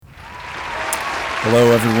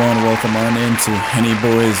Hello, everyone. Welcome on into Henny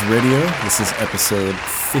Boys Radio. This is episode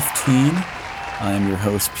 15. I am your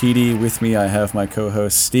host, Petey. With me, I have my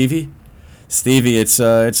co-host, Stevie. Stevie, it's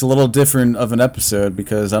a little different of an episode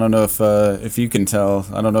because I don't know if you can tell.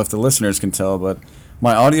 I don't know if the listeners can tell, but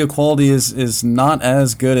my audio quality is not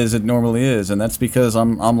as good as it normally is, and that's because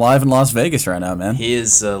I'm live in Las Vegas right now, man. He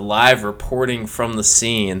is live reporting from the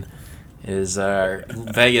scene. Is our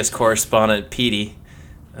Vegas correspondent, Petey.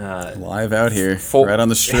 Live out here, right on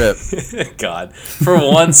the strip. God, for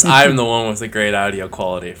once, I'm the one with the great audio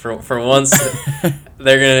quality. For once,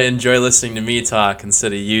 they're gonna enjoy listening to me talk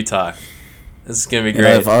instead of you talk. This is gonna be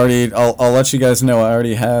great. Yeah, I'll let you guys know. I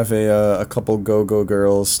already have a couple go-go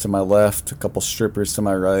girls to my left, a couple strippers to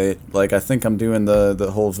my right. Like I think I'm doing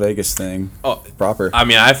the whole Vegas thing. Proper. I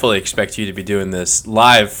mean, I fully expect you to be doing this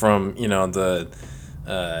live from the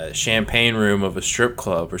champagne room of a strip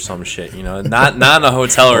club or some shit, not in a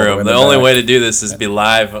hotel room. The only way to do this is be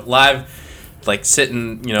live, like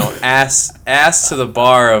sitting, ass to the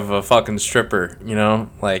bar of a fucking stripper,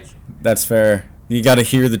 like. That's fair. You got to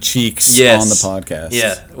hear the cheeks on the podcast.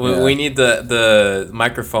 Yeah, we need the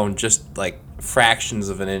microphone just like fractions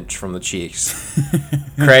of an inch from the cheeks.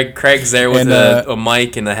 Craig's there with a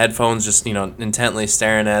mic and the headphones, just intently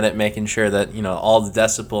staring at it, making sure that all the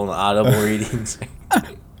decibel and the audible readings.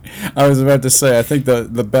 I was about to say, I think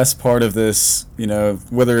the best part of this,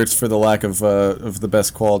 whether it's for the lack of the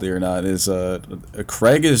best quality or not, is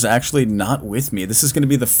Craig is actually not with me. This is going to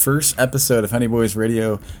be the first episode of Henny Boys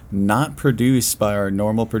Radio not produced by our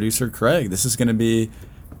normal producer, Craig. This is going to be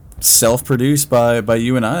self-produced by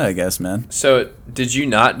you and I guess, man. So, did you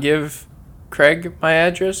not give Craig my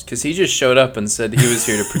address? Because he just showed up and said he was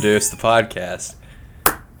here to produce the podcast.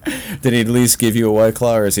 Did he at least give you a White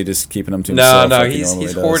Claw, or is he just keeping them to himself? No,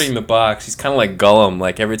 he's hoarding the box. He's kind of like Gollum.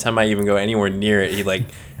 Like, every time I even go anywhere near it, he,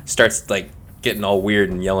 starts, getting all weird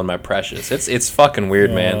and yelling my precious. It's fucking weird,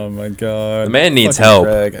 man. Oh, my God. The man needs fucking help.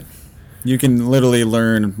 Craig. You can literally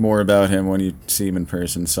learn more about him when you see him in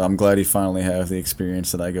person, so I'm glad he finally has the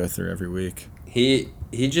experience that I go through every week. He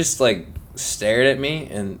just, stared at me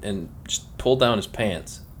and just pulled down his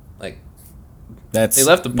pants. He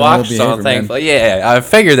left the box on, thankfully. Yeah, I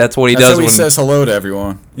figured that's what he does. That's how he says hello to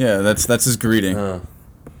everyone. Yeah, that's his greeting. What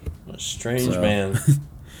a strange man.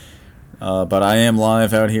 But I am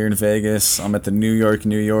live out here in Vegas. I'm at the New York.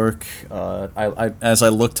 As I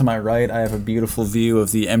look to my right, I have a beautiful view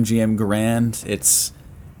of the MGM Grand.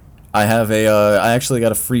 I actually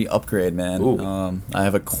got a free upgrade, man. I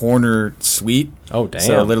have a corner suite. Oh, damn.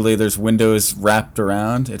 So literally there's windows wrapped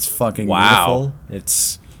around. It's fucking beautiful.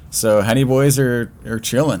 So Henny Boys are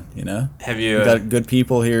chilling, Have you we got good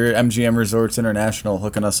people here, MGM Resorts International,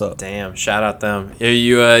 hooking us up. Damn, shout out them. Are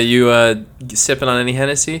you sipping on any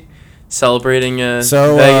Hennessy? Celebrating Vegas?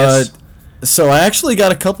 So I actually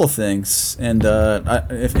got a couple things, and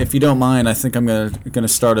if you don't mind, I think I'm gonna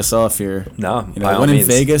start us off here. No, when in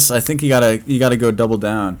Vegas, I think you gotta go double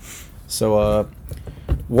down. So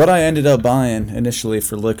what I ended up buying initially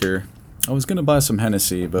for liquor, I was gonna buy some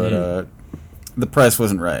Hennessy, but the price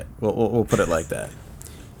wasn't right. We'll put it like that.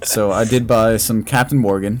 So I did buy some Captain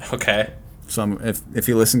Morgan. Okay. So if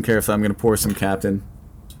you listen carefully, I'm gonna pour some Captain.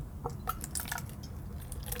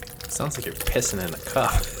 Sounds like you're pissing in a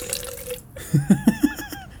cup.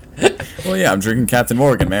 Well, yeah, I'm drinking Captain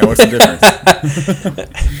Morgan, man. What's the difference?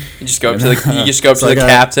 You just go up to the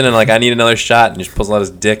captain and I need another shot, and he just pulls out his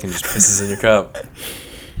dick and just pisses in your cup.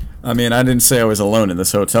 I mean, I didn't say I was alone in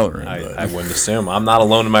this hotel room. I wouldn't assume. I'm not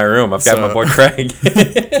alone in my room. I've got my boy Craig.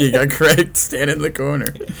 You got Craig standing in the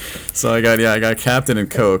corner. So I got Captain and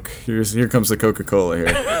Coke. Here comes the Coca-Cola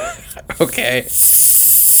here. Okay. Oh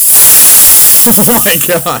my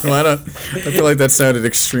God! I feel like that sounded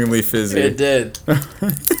extremely fizzy. It did.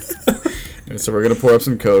 So we're gonna pour up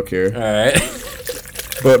some Coke here. All right.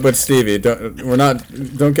 But Stevie,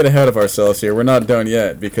 don't get ahead of ourselves here. We're not done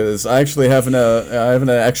yet because I actually have an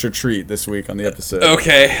extra treat this week on the episode.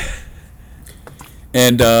 Okay.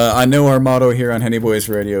 And I know our motto here on Henny Boys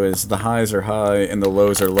Radio is the highs are high and the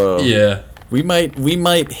lows are low. Yeah. We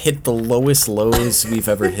might hit the lowest lows we've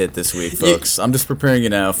ever hit this week, folks. I'm just preparing you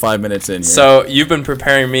now, 5 minutes in here. So you've been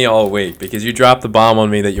preparing me all week because you dropped the bomb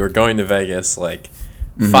on me that you were going to Vegas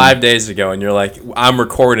 5 days ago, and you're like, I'm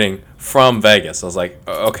recording from Vegas. I was like,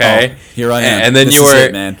 okay. Oh, here I am. And then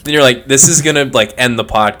man. Then you're like, this is gonna end the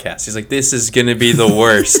podcast. He's like, this is gonna be the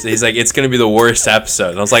worst. He's like, it's gonna be the worst episode.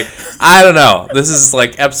 And I was like, I don't know. This is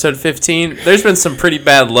episode 15. There's been some pretty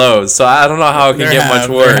bad lows, so I don't know how it can get much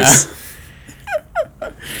worse.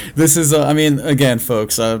 This is, I mean, again,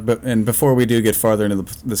 folks, and before we do get farther into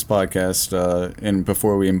this podcast, and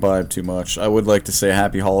before we imbibe too much, I would like to say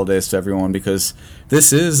happy holidays to everyone, because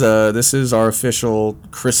this is our official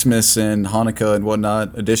Christmas and Hanukkah and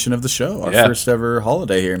whatnot edition of the show, our first ever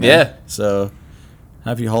holiday here, man. Yeah. So,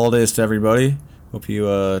 happy holidays to everybody. Hope you,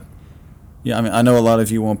 yeah, I mean, I know a lot of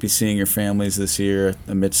you won't be seeing your families this year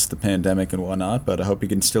amidst the pandemic and whatnot, but I hope you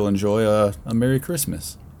can still enjoy a Merry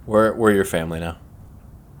Christmas. We're your family now.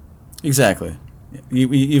 Exactly.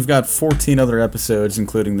 You've got 14 other episodes,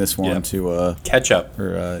 including this one, to catch up,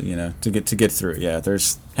 or to get through. Yeah,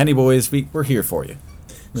 there's Henny Boys. We're here for you.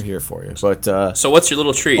 We're here for you. But so what's your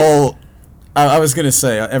little treat? Oh, I was gonna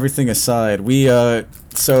say, everything aside, we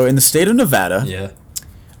so in the state of Nevada,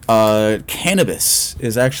 cannabis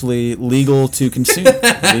is actually legal to consume,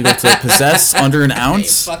 legal to possess under an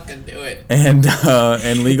ounce. Fucking do it. And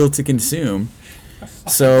legal to consume.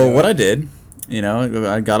 So what I did,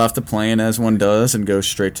 I got off the plane as one does and go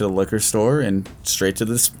straight to the liquor store and straight to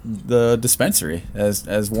the dispensary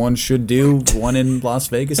as one should do, one in Las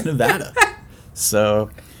Vegas, Nevada. So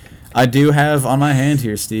I do have on my hand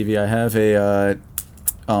here, Stevie, I have a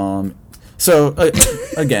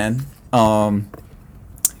again,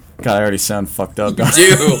 God, I already sound fucked up. You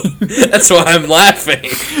do. That's why I'm laughing.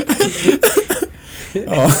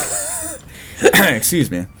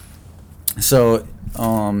 Excuse me. So,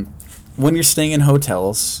 when you're staying in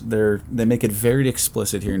hotels, they make it very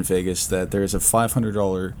explicit here in Vegas that there's a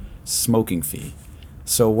 $500 smoking fee.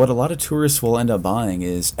 So what a lot of tourists will end up buying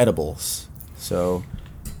is edibles. So,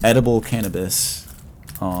 edible cannabis.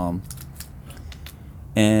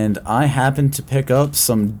 And I happened to pick up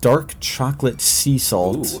some dark chocolate sea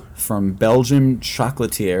salt from Belgium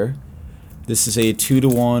Chocolatier. This is a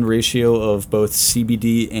 2-to-1 ratio of both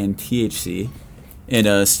CBD and THC.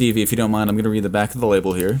 And Stevie, if you don't mind, I'm going to read the back of the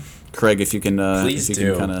label here. Craig, if you can, please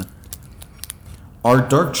do. Kind of. Our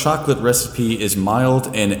dark chocolate recipe is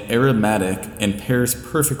mild and aromatic and pairs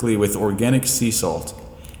perfectly with organic sea salt,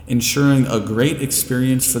 ensuring a great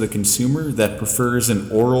experience for the consumer that prefers an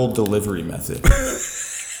oral delivery method.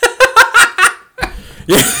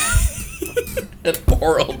 An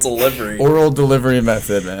oral delivery. Oral delivery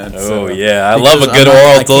method, man. Oh, yeah. I love a good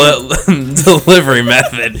oral delivery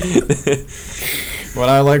method. When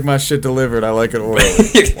I like my shit delivered, I like it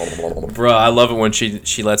orally. Bro, I love it when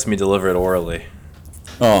she lets me deliver it orally.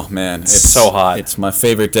 Oh, man. It's so hot. It's my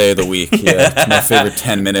favorite day of the week. Yeah, it's my favorite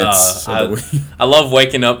 10 minutes of the week. I love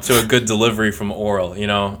waking up to a good delivery from oral,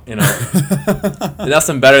 Nothing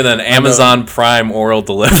better than Amazon Prime oral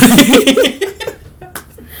delivery.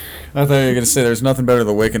 I thought you were going to say there's nothing better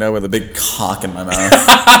than waking up with a big cock in my mouth.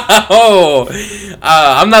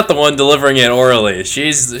 I'm not the one delivering it orally.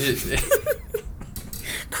 She's...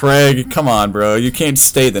 Craig, come on, bro. You can't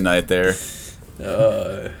stay the night there.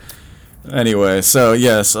 Anyway, so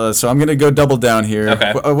yes, so I'm going to go double down here.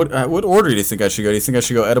 Okay. What order do you think I should go? Do you think I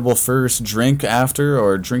should go edible first, drink after,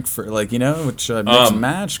 or drink for, which mix and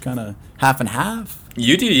match, kind of half and half?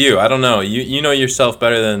 You do you. I don't know. You know yourself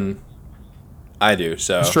better than I do,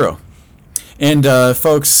 so. It's true. And,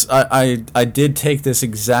 folks, I did take this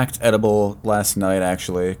exact edible last night,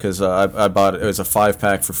 actually, because I bought it. It was a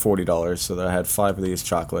 5-pack for $40, so that I had 5 of these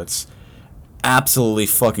chocolates. Absolutely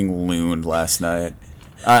fucking looned last night.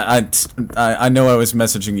 I know I was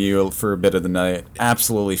messaging you for a bit of the night.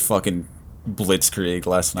 Absolutely fucking blitzkrieg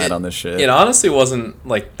last night on this shit. It honestly wasn't,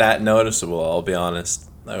 that noticeable, I'll be honest.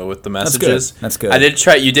 With the messages. That's good. I did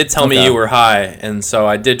try. You did tell me you were high, and so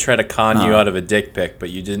I did try to con you out of a dick pic, but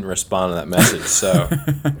you didn't respond to that message. So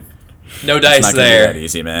no dice it's not there. Gonna be that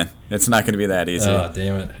easy, man. It's not going to be that easy. Oh,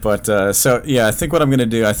 damn it! But I think what I'm going to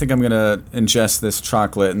do, I think I'm going to ingest this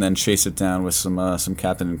chocolate and then chase it down with some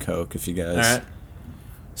Captain and Coke. If you guys. All right.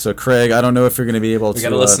 So Craig, I don't know if you're going to be able to. We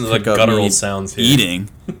got to listen to the guttural sounds here. Eating.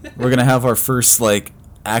 We're going to have our first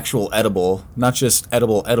actual edible, not just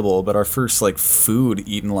edible, but our first food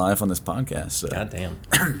eaten live on this podcast. So. God damn.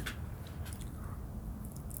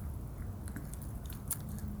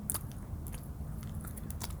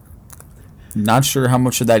 Not sure how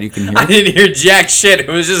mumuch of that you can hear. I didn't hear jack shit. It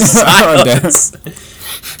was just silence.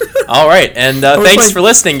 All right, and thanks for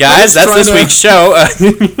listening, guys. That's this week's show.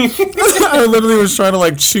 I literally was trying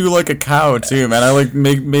to chew like a cow too, man. I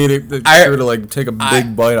made it sure to take a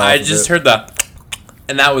big bite off. I just heard the.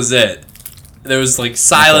 And that was it. There was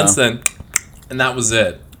silence then, and that was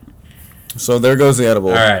it. So there goes the edible.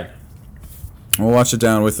 All right. We'll wash it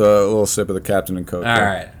down with a little sip of the Captain and Coke. All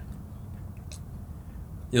right.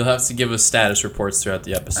 You'll have to give us status reports throughout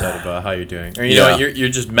the episode about how you're doing, or know what, your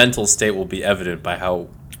just mental state will be evident by how.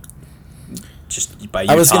 Just by you.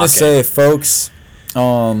 I was gonna say, folks.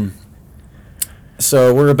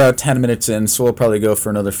 So we're about 10 minutes in, so we'll probably go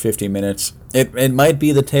for another 50 minutes. It might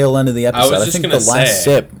be the tail end of the episode. I think the last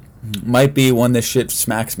sip might be when this shit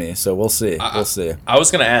smacks me, so we'll see. We'll see. I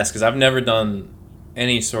was going to ask, because I've never done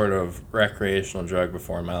any sort of recreational drug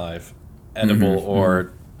before in my life, edible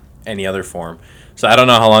or any other form. So I don't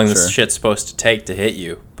know how long this shit's supposed to take to hit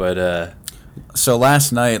you, but... So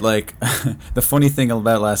last night, like, the funny thing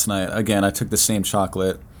about last night, again, I took the same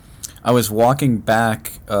chocolate. I was walking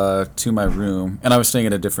back to my room, and I was staying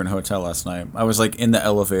at a different hotel last night. I was, like, in the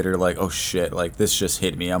elevator, like, oh, shit, like, this just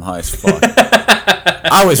hit me. I'm high as fuck.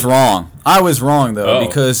 I was wrong, though,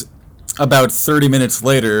 because about 30 minutes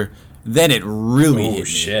later, then it really hit me.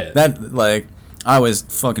 Shit. That, like, I was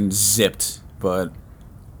fucking zipped, but...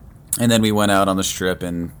 And then we went out on the strip,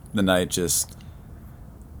 and the night just...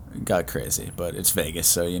 got crazy, but it's Vegas,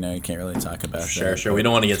 so you can't really talk about that. Sure. We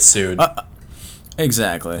don't want to get sued.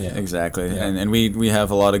 Exactly. Yeah. And we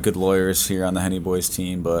have a lot of good lawyers here on the Henny Boys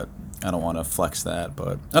team, but I don't want to flex that.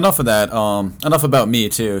 But enough of that. Enough about me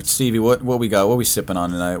too. Stevie, what we got? What we sipping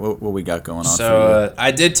on tonight? What we got going on? So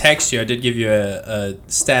I did text you. I did give you a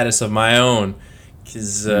status of my own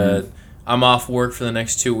because I'm off work for the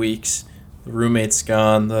next 2 weeks. The roommate's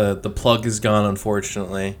gone. The plug is gone,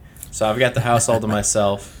 unfortunately. So I've got the house all to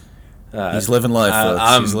myself. He's living life,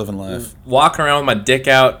 folks. He's living life. Walking around with my dick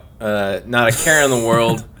out, not a care in the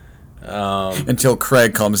world. Until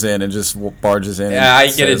Craig comes in and just barges in. Yeah, and I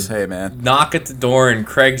get says, "Hey, man." Knock at the door, and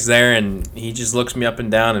Craig's there, and he just looks me up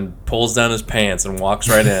and down and pulls down his pants and walks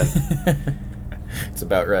right in. It's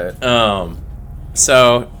about right.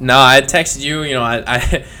 So no, I texted you.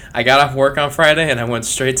 I got off work on Friday and I went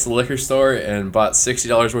straight to the liquor store and bought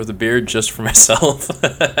 $60 worth of beer just for myself.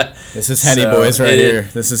 This is Henny Boys right here.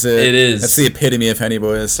 This is it. It is. That's the epitome of Henny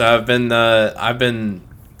Boys. So I've been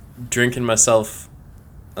drinking myself.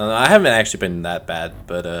 I haven't actually been that bad,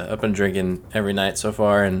 but I've been drinking every night so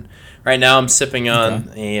far. And right now I'm sipping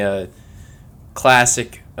on a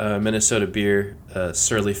classic Minnesota beer,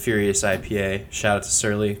 Surly Furious IPA. Shout out to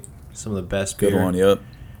Surly. Some of the best beer. Good one, yep.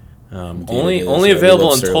 Only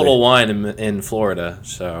available in Total Wine in Florida,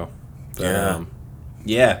 so so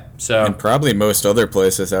and probably most other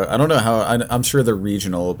places. I don't know how. I'm sure they're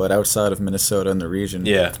regional, but outside of Minnesota and the region,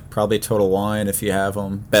 probably Total Wine if you have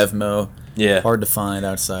them. Bevmo, hard to find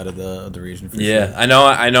outside of the region. For sure. I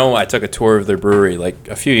know. I took a tour of their brewery like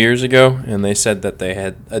a few years ago, and they said that they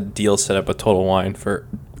had a deal set up with Total Wine for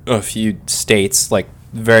a few states, like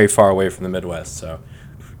very far away from the Midwest. So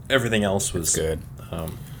everything else was good.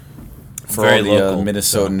 For very all the local,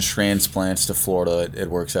 Minnesotan transplants to Florida, it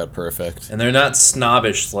works out perfect. And they're not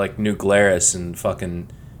snobbish like New Glarus and fucking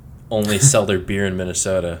only sell their beer in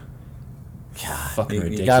Minnesota. God, fucking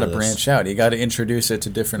ridiculous. You got to branch out. You got to introduce it to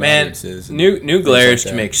different audiences. New Glarus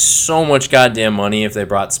could make so much goddamn money if they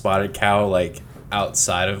brought Spotted Cow like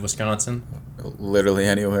outside of Wisconsin. Literally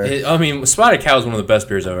anywhere. Spotted Cow is one of the best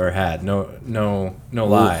beers I've ever had. No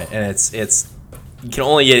lie. And it's you can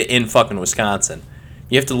only get it in fucking Wisconsin.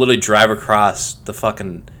 You have to literally drive across the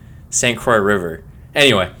fucking St. Croix River.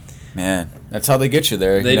 Anyway. Man, that's how they get you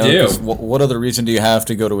there. They do. What other reason do you have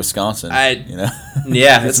to go to Wisconsin?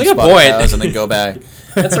 Yeah, that's a good point. And then go back.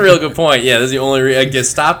 That's a real good point. Yeah, that's the only reason. I guess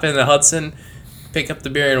stop in the Hudson, pick up the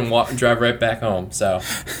beer, and drive right back home. So.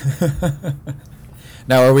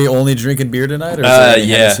 Now, are we only drinking beer tonight, or is there any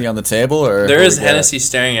Hennessy on the table? Or there is Hennessy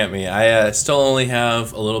staring at me. I still only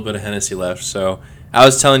have a little bit of Hennessy left, so I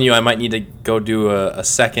was telling you I might need to go do a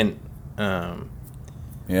second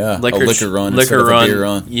liquor run, a beer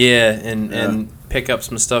run. Yeah, and pick up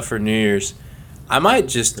some stuff for New Year's. I might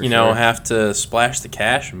just have to splash the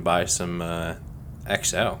cash and buy some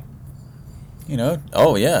XL.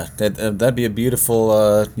 That'd be a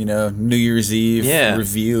beautiful New Year's Eve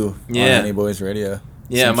review on Henny Boys Radio.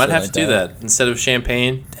 Yeah, I might have to do that instead of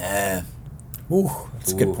champagne. Damn. Ooh,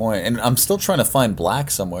 that's a good point. And I'm still trying to find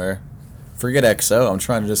black somewhere. Forget XO. I'm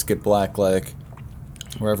trying to just get black like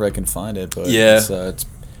wherever I can find it. But it's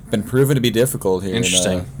been proven to be difficult here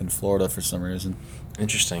in Florida for some reason.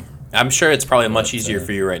 Interesting. I'm sure it's probably much easier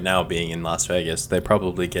for you right now being in Las Vegas. They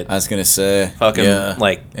probably get I was gonna say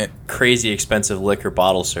fucking crazy expensive liquor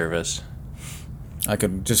bottle service. I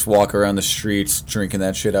could just walk around the streets drinking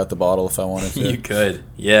that shit out the bottle if I wanted to. You could,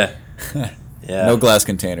 yeah. No glass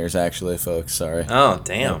containers, actually, folks. Sorry. Oh,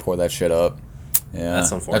 damn. Pour that shit up. Yeah,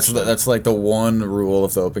 that's unfortunate. That's like the one rule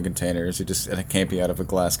of the open containers. It can't be out of a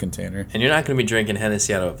glass container. And you're not going to be drinking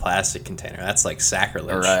Hennessy out of a plastic container. That's like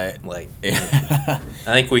sacrilege. Right. Like, I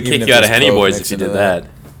think we'd kick you out of Henny Boys if you did that.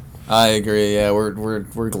 I agree. Yeah,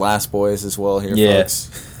 we're glass boys as well here, folks.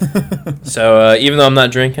 So even though I'm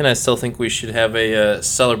not drinking, I still think we should have a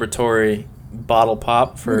celebratory bottle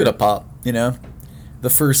pop for. We'll get a pop, the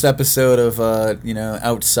first episode of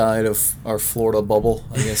outside of our Florida bubble,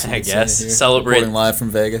 I guess. I guess celebrating live from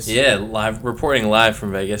Vegas. Yeah, reporting live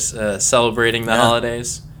from Vegas, celebrating the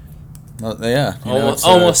holidays. Yeah,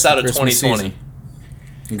 almost out of Christmas 2020. Season.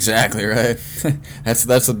 Exactly right.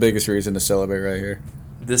 That's the biggest reason to celebrate right here.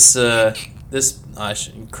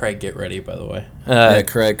 Craig, get ready. By the way, yeah,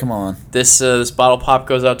 Craig, come on. This bottle pop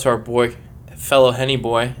goes out to our boy, fellow Henny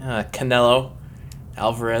boy, Canelo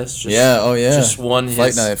Alvarez. Just won his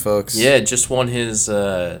fight night, folks. Yeah, just won his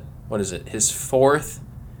his fourth.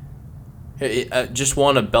 Just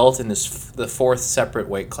won a belt in the fourth separate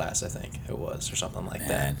weight class, I think it was, or something like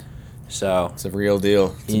that. So it's a real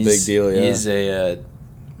deal. It's a big deal. Yeah, he's a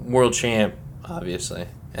world champ, obviously,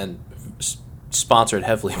 and sponsored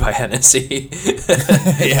heavily by Hennessy.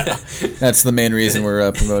 Yeah, that's the main reason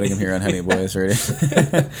we're promoting him here on Henny Boys Radio.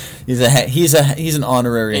 he's an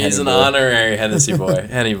honorary. He's Henny an boy. honorary Hennessy boy,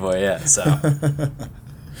 Henny boy. Yeah, so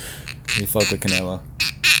we fuck with Canelo.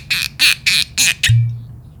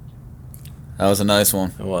 That was a nice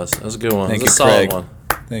one. It was. That was a good one. Thank it was you, a solid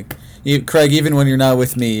Craig. one. Craig, even when you're not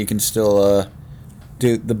with me, you can still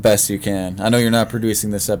do the best you can. I know you're not producing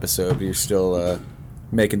this episode, but you're still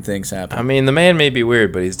making things happen. I mean, the man may be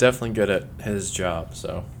weird, but he's definitely good at his job,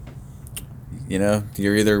 so.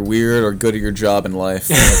 You're either weird or good at your job in life.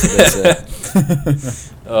 That's what they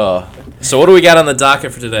say. So what do we got on the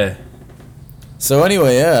docket for today? So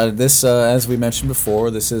anyway, this, as we mentioned before,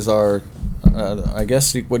 this is our, I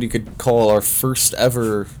guess what you could call our first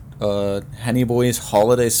ever Henny Boys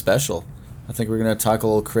holiday special. I think we're going to talk a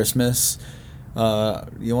little Christmas.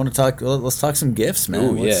 You want to talk? Let's talk some gifts, man.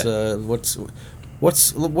 Ooh,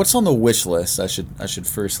 What's on the wish list? I should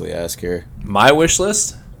firstly ask here. My wish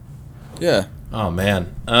list? Yeah. Oh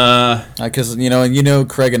man. Because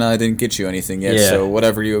Craig and I didn't get you anything yet, so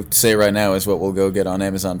whatever you say right now is what we'll go get on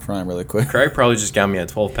Amazon Prime really quick. Craig probably just got me a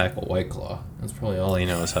 12-pack of White Claw. That's probably all he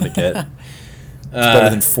knows how to get. It's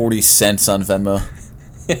better than 40 cents on Venmo.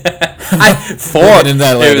 It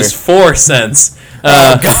was 4 cents.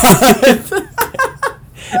 I'm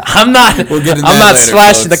not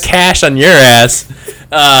slashing the cash on your ass.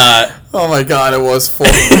 Oh my God, it was 4.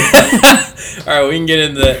 All right, we can get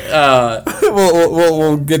into.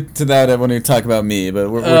 We'll get to that when we talk about me,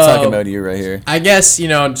 but we're talking about you right here. I guess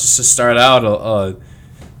just to start out, a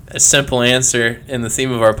simple answer in the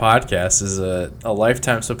theme of our podcast is a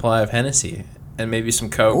lifetime supply of Hennessy and maybe some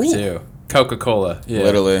Coke too. Coca-Cola. Yeah.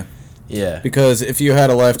 Literally. Yeah. Because if you had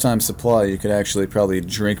a lifetime supply, you could actually probably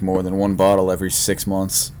drink more than one bottle every 6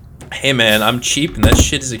 months. Hey man, I'm cheap and that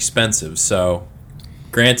shit is expensive, so.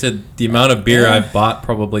 Granted, the amount of beer I've bought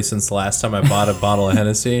probably since the last time I bought a bottle of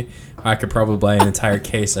Hennessy, I could probably buy an entire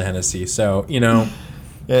case of Hennessy. So,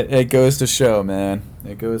 It goes to show, man.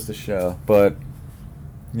 It goes to show. But,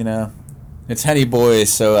 it's Henny Boys,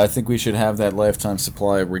 so I think we should have that lifetime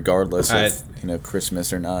supply regardless of,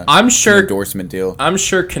 Christmas or not. I'm sure... An endorsement deal. I'm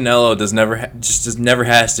sure Canelo never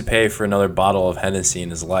has to pay for another bottle of Hennessy in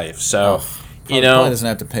his life. So, probably doesn't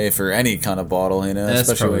have to pay for any kind of bottle, That's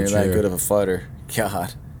especially when you're true. that good of a fighter.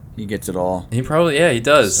 God, he gets it all. He probably, he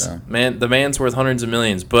does. So. Man, the man's worth hundreds of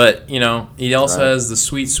millions, but he also has the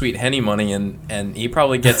sweet, sweet Henny money, and he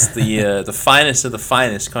probably gets the the finest of the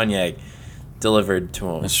finest cognac delivered to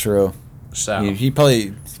him. That's true. So he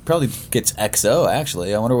probably gets XO.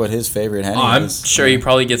 Actually, I wonder what his favorite Henny is. I'm sure he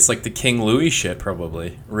probably gets like the King Louis shit.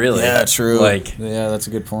 Probably, really. Yeah, true. Like, yeah, that's a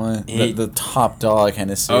good point. The top dog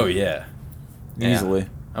Hennessy. Oh yeah, easily. Yeah,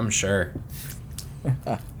 I'm sure.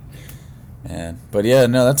 Man. But yeah,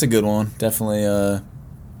 no, that's a good one. Definitely,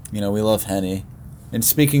 we love Henny. And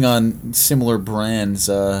speaking on similar brands,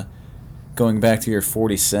 going back to your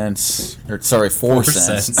 40 cents, or sorry, 4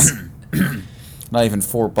 cents. Not even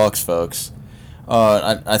 $4, folks.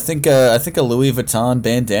 I think a Louis Vuitton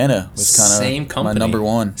bandana was kind of my number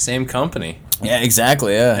one. Same company. Yeah,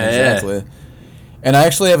 exactly. Yeah, exactly. And I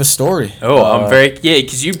actually have a story. Oh, I'm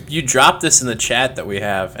because you dropped this in the chat that we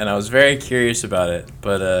have, and I was very curious about it,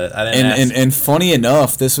 but I didn't ask. And funny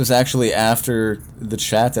enough, this was actually after the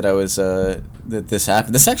chat that I was that this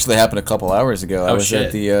happened. This actually happened a couple hours ago. I was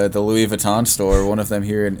at the Louis Vuitton store, one of them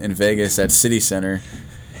here in Vegas at City Center,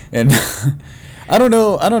 and I don't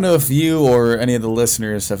know if you or any of the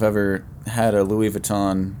listeners have ever had a Louis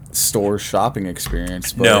Vuitton store shopping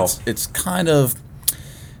experience, but no. It's kind of,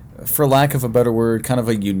 for lack of a better word, kind of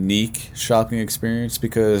a unique shopping experience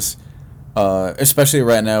because, especially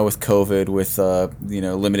right now with COVID, with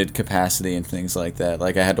limited capacity and things like that.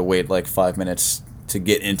 Like I had to wait like 5 minutes to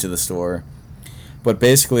get into the store. But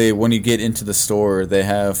basically, when you get into the store, they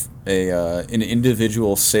have an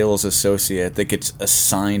individual sales associate that gets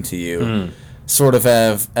assigned to you, sort of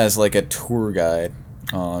as like a tour guide.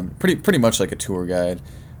 pretty much like a tour guide.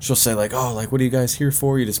 She'll say like, oh, like, what are you guys here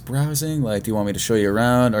for? You just browsing? Like, do you want me to show you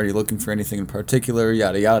around? Are you looking for anything in particular?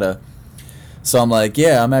 Yada yada. So I'm like,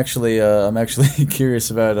 yeah, I'm actually curious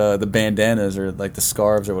about the bandanas or like the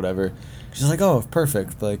scarves or whatever. She's like, oh,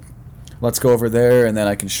 perfect. Like, let's go over there and then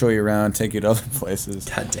I can show you around, take you to other places.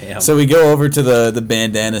 God damn. So we go over to the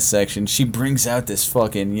bandana section. She brings out this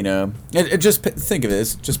fucking, you know, think of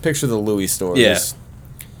it. Just picture the Louis store. Yeah. This,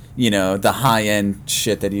 you know, the high end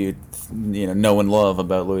shit that you know and love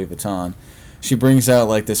about Louis Vuitton. She brings out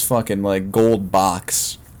like this fucking like gold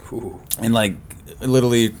box. Ooh. And like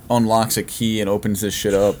literally unlocks a key and opens this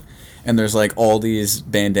shit up, and there's like all these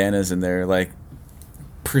bandanas in there, like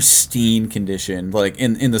pristine condition, like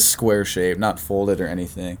in the square shape, not folded or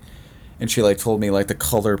anything. And she like told me like the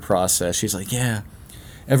color process. She's like, yeah,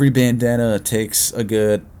 every bandana takes a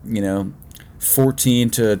good, you know,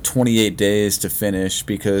 14 to 28 days to finish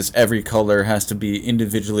because every color has to be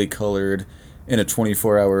individually colored in a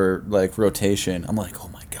 24-hour like rotation. I'm like, oh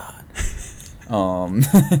my god.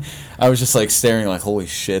 I was just like staring like, holy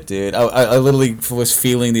shit, dude. I literally was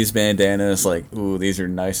feeling these bandanas like, ooh, these are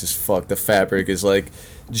nice as fuck. The fabric is like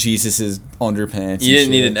Jesus's underpants. You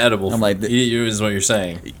didn't need an edible. I'm like, is what you're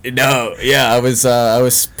saying. No, yeah, I was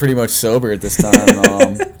pretty much sober at this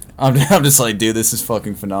time. I'm just like, dude, this is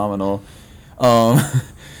fucking phenomenal.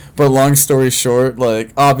 But long story short,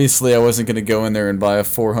 like, obviously I wasn't going to go in there and buy a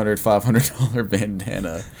 $400, $500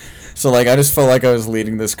 bandana. So, like, I just felt like I was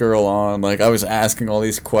leading this girl on. Like, I was asking all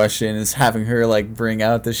these questions, having her, like, bring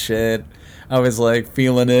out the shit. I was, like,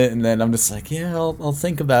 feeling it, and then I'm just like, yeah, I'll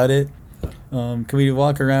think about it. Can we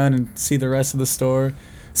walk around and see the rest of the store?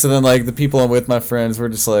 So then, like, the people I'm with, my friends, were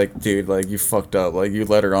just like, dude, like, you fucked up. Like, you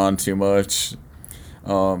let her on too much.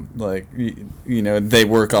 Like, you know, they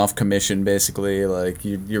work off commission, basically. Like,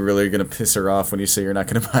 you're really going to piss her off when you say you're not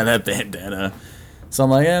going to buy that bandana. So I'm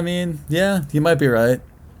like, I mean, yeah, you might be right.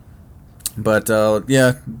 But,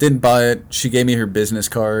 yeah, didn't buy it. She gave me her business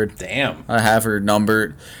card. Damn. I have her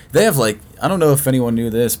number. They have, like, I don't know if anyone knew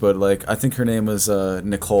this, but, like, I think her name was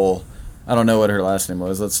Nicole. I don't know what her last name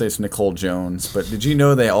was. Let's say it's Nicole Jones. But did you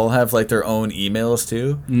know they all have, like, their own emails,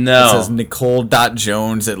 too? No. It says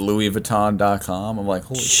nicole.jones@louisvuitton.com. I'm like,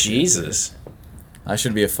 holy Jesus. shit. I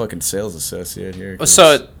should be a fucking sales associate here.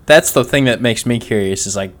 So that's the thing that makes me curious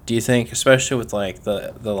is, like, do you think, especially with, like,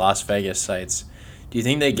 the Las Vegas sites, do you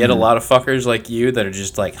think they get a lot of fuckers like you that are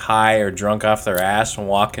just, like, high or drunk off their ass and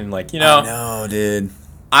walking, like, you know? I know, dude.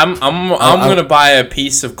 I'm gonna buy a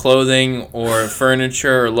piece of clothing or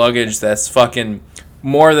furniture or luggage that's fucking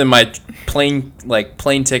more than my plane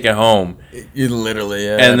ticket home. You literally,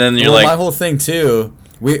 yeah. And then you're like, my whole thing too.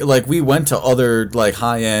 We went to other like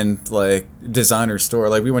high end like designer store.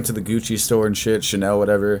 Like we went to the Gucci store and shit, Chanel,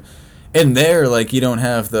 whatever. And there, like you don't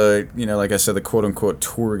have the, you know, like I said, the quote unquote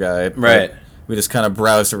tour guide. right. Like, we just kind of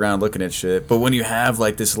browsed around looking at shit. But when you have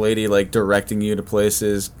like this lady like directing you to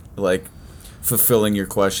places, like fulfilling your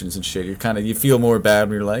questions and shit, you feel more bad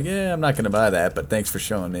when you're like, yeah, I'm not gonna buy that, but thanks for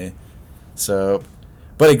showing me. So,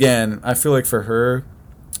 but again, I feel like for her,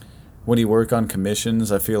 when you work on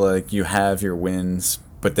commissions, I feel like you have your wins,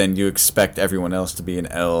 but then you expect everyone else to be an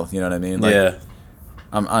L. You know what I mean? Like, yeah.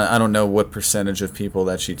 I don't know what percentage of people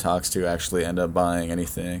that she talks to actually end up buying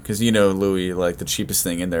anything, because you know Louis, like the cheapest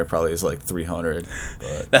thing in there probably is like $300.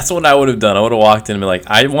 But That's what I would have done. I would have walked in and been like,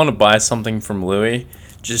 I want to buy something from Louis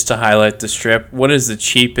just to highlight the strip. What is the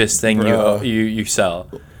cheapest thing you sell?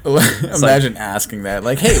 Imagine asking that,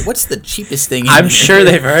 like, hey, what's the cheapest thing? I'm sure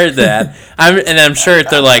they've heard that. I'm sure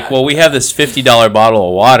they're like, well, we have this $50 bottle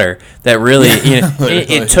of water that really, you know,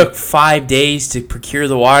 it took 5 days to procure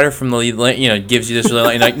the water from the, you know, gives you this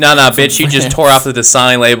really, like, no, bitch, you just tore off the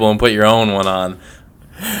design label and put your own one on.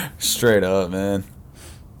 Straight up, man.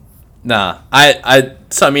 Nah,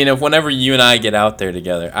 so I mean, if whenever you and I get out there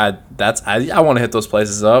together, I want to hit those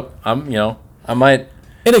places up. I might.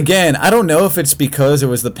 And again, I don't know if it's because it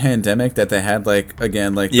was the pandemic that they had, like,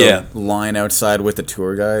 again, like, the line outside with the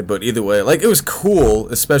tour guide. But either way, like, it was cool,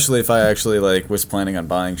 especially if I actually, like, was planning on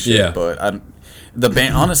buying shit. Yeah. But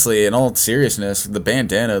honestly, in all seriousness, the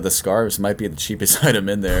bandana, the scarves might be the cheapest item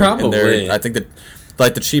in there. Probably. And I think that,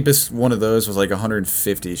 like, the cheapest one of those was, like,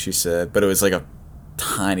 $150, she said. But it was, like, a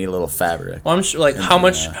tiny little fabric. Well, I'm sure, like, how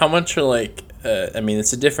much are, like, I mean,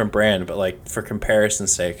 it's a different brand, but, like, for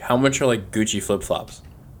comparison's sake, how much are, like, Gucci flip-flops?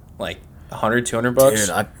 Like $100, $200? Dude,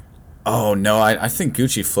 I think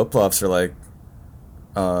Gucci flip-flops are like,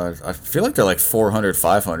 I feel like they're like $400,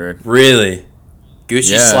 $500. Really?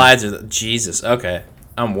 Gucci slides are, Jesus, okay.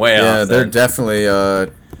 I'm way off. Yeah, they're definitely,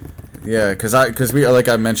 yeah, because we, like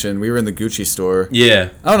I mentioned, we were in the Gucci store. Yeah.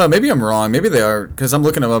 I don't know, maybe I'm wrong. Maybe they are, because I'm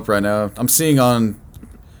looking them up right now. I'm seeing on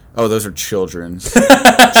Oh, those are children's.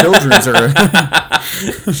 Children's are...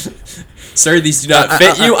 Sir, these do not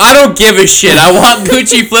fit you. I don't give a shit. I want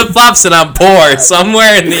Gucci flip-flops and I'm poor, so I'm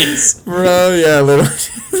wearing these. Bro, yeah, literally.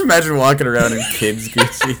 Imagine walking around in kids'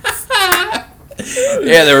 Gucci.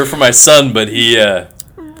 Yeah, they were for my son, but he...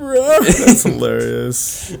 Bro, that's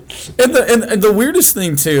hilarious. And the weirdest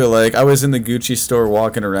thing, too, like, I was in the Gucci store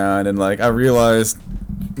walking around, and, like, I realized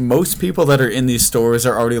most people that are in these stores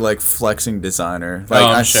are already, like, flexing designer. Like,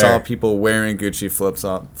 I saw people wearing Gucci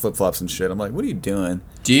flip-flops and shit. I'm like, what are you doing?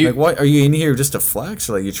 Like, what, are you in here just to flex?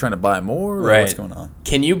 Or, like, you trying to buy more? Or what's going on?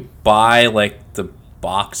 Can you buy, like, the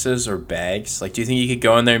boxes or bags? Like, do you think you could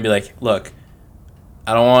go in there and be like, look,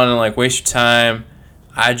 I don't want to, like, waste your time.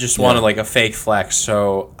 I just wanted, like, a fake flex,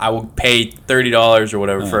 so I will pay $30 or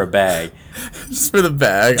whatever for a bag. Just for the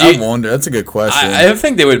bag? I wonder. That's a good question. I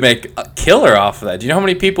think they would make a killer off of that. Do you know how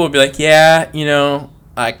many people would be like, yeah, you know,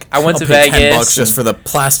 like, I went to Vegas. $10 just for the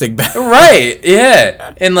plastic bag. Right,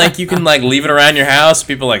 yeah. And, like, you can, like, leave it around your house.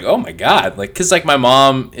 People are like, oh, my God. Like, because, like, my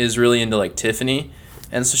mom is really into, like, Tiffany.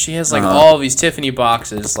 And so she has, like, all these Tiffany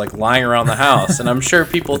boxes, like, lying around the house. And I'm sure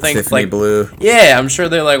people think, Tiffany like... blue. Yeah, I'm sure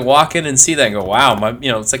they're, like, walk in and see that and go, wow.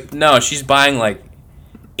 It's like, no, she's buying, like,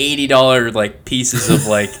 $80, like, pieces of,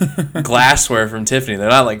 like, glassware from Tiffany. They're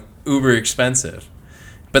not, like, uber expensive.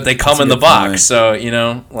 But they come in the box. Point. So, you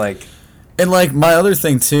know, like... And, like, my other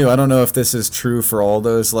thing, too, I don't know if this is true for all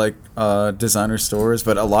those, like, designer stores,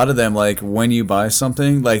 but a lot of them, like, when you buy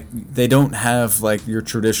something, like, they don't have, like, your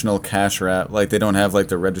traditional cash wrap. Like, they don't have, like,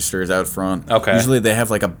 the registers out front. Okay. Usually they have,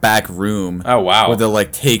 like, a back room. Oh, wow. Where they'll,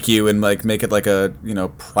 like, take you and, like, make it, like, a, you know,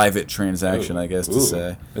 private transaction, I guess, to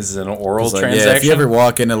say. Is it an oral like, transaction? Yeah, if you ever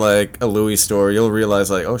walk into, like, a Louis store, you'll realize,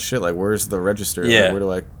 like, oh, shit, like, where's the register? Yeah. Like, where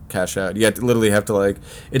do I cash out? You literally have to, like,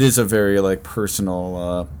 it is a very, like,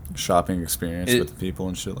 personal, shopping experience with the people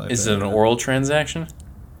and shit like that. Is it an oral transaction?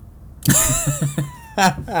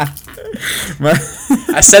 I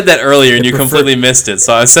said that earlier and you completely missed it,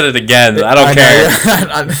 so I said it again. I don't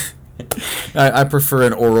care. I prefer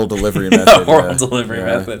an oral delivery method. Oral delivery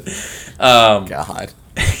method. God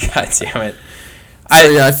damn it.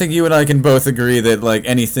 I think you and I can both agree that, like,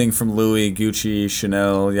 anything from Louis, Gucci,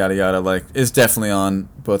 Chanel, yada yada, like, is definitely on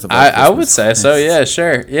both of us. I would say so. Yeah,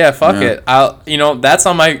 sure. Yeah, fuck it. That's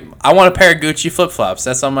on my. I want a pair of Gucci flip flops.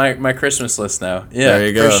 That's on my Christmas list now. Yeah, there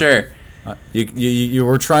you go. For sure. You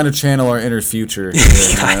were trying to channel our inner future.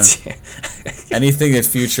 Anything in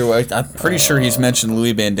future. I'm pretty sure he's mentioned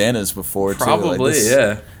Louis bandanas before. Probably, too.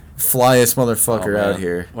 Yeah. Flyest motherfucker out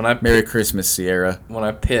here. Merry Christmas, Sierra. When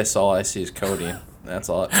I piss, all I see is codeine. That's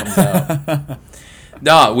all that comes out.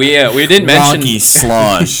 No, we didn't mention Rocky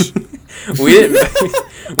slosh. we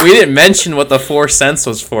didn't mention what the 4 cents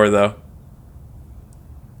was for, though.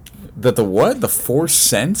 The what? The 4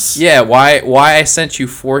 cents? Yeah. Why I sent you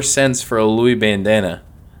 4 cents for a Louis bandana?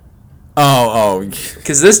 Oh.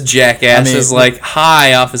 Because this jackass is like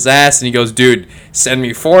high off his ass, and he goes, "Dude, send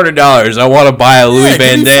me $400. I want to buy a Louis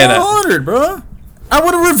bandana." $400, bro. I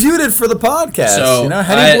would have reviewed it for the podcast. So,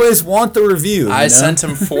 Henny Boys want the review. I sent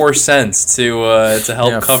him 4 cents to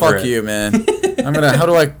help cover it. Fuck you, man. How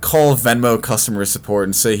do I call Venmo customer support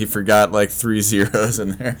and say he forgot like 3 zeros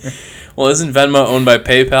in there? Well, isn't Venmo owned by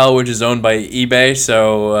PayPal, which is owned by eBay?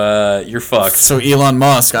 So you're fucked. So Elon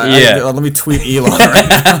Musk. Let me tweet Elon right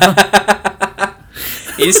now.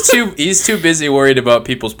 He's too busy worried about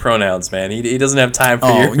people's pronouns, man. He doesn't have time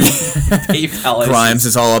for your PayPal. Grimes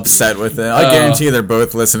is all upset with it. I guarantee they're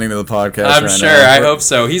both listening to the podcast. I'm sure. I hope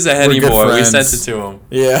so. He's a Henny boy. Friends. We sent it to him.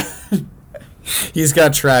 Yeah. He's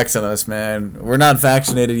got tracks on us, man. We're not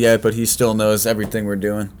vaccinated yet, but he still knows everything we're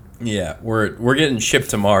doing. Yeah, we're getting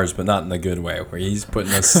shipped to Mars, but not in the good way, where he's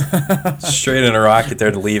putting us straight in a rocket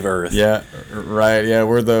there to leave Earth. Yeah, right. Yeah,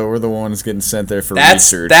 we're the ones getting sent there for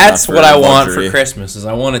research. That's what I want for Christmas. Is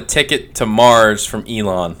I want a ticket to Mars from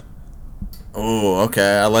Elon. Oh,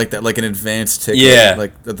 okay. I like that. Like an advanced ticket. Yeah.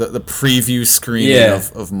 Like the preview screening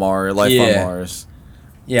of Mars, life on Mars.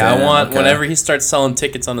 Yeah, I want whenever he starts selling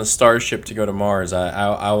tickets on a Starship to go to Mars.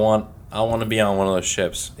 I want to be on one of those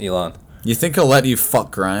ships, Elon. You think he'll let you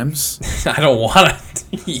fuck Grimes? I don't want to.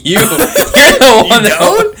 You're the one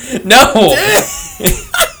that... No!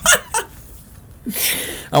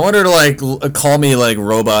 I want her to, like, call me, like,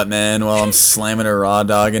 Robot Man while I'm slamming a raw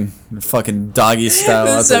dog and fucking doggy style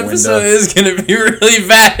out the window. This episode is going to be really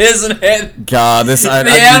bad, isn't it? God, the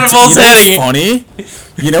animal's heading. Funny?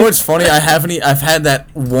 You know what's funny? I've had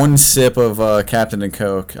that one sip of Captain and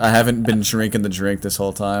Coke. I haven't been drinking the drink this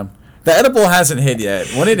whole time. The edible hasn't hit yet.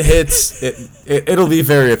 When it hits, it'll be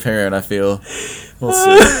very apparent, I feel. We'll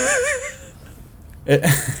see.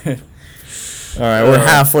 All right, we're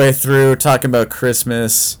halfway through talking about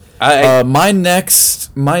Christmas. My next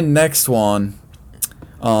one,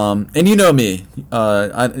 and you know me,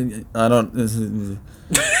 I don't.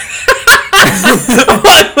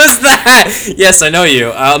 What was that? Yes, I know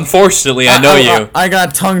you. Unfortunately, I know you. I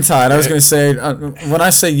got tongue tied. I was gonna say when I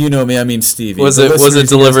say you know me, I mean Stevie. Was it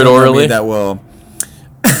delivered orally? That well.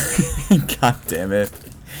 God damn it.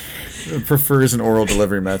 Prefers an oral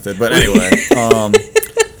delivery method, but anyway,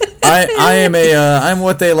 I'm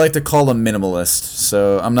what they like to call a minimalist.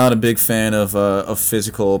 So I'm not a big fan of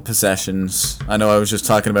physical possessions. I know I was just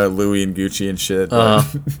talking about Louis and Gucci and shit. But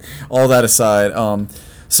all that aside,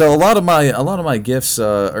 so a lot of my gifts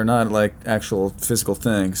are not like actual physical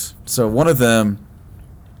things. So one of them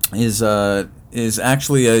is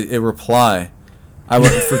actually a reply.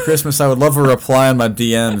 For Christmas I would love a reply on my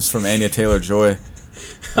DMs from Anya Taylor-Joy.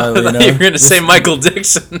 I thought you were gonna say Michael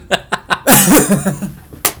Dixon.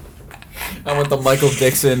 I want the Michael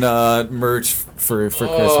Dixon merch for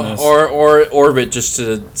Christmas. Or Orbit just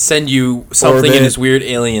to send you something Orbit. in his weird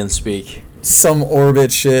alien speak. Some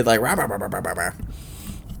Orbit shit like rah, rah, rah, rah, rah, rah.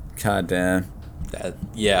 God damn.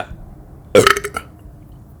 Yeah.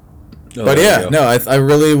 But yeah, no, I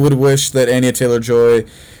really would wish that Anya Taylor-Joy,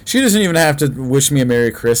 she doesn't even have to wish me a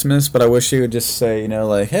Merry Christmas, but I wish she would just say,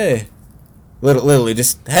 like, hey, literally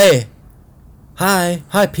just, hey, hi,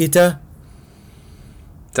 Peter.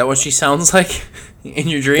 Is that what she sounds like in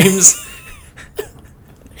your dreams?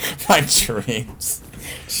 My dreams.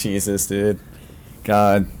 Jesus, dude.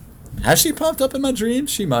 God. Has she popped up in my dreams?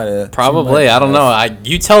 She might have. Probably. I don't know.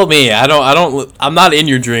 You tell me. I'm not in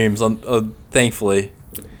your dreams, thankfully.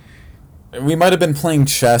 We might have been playing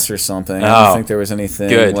chess or something. I don't think there was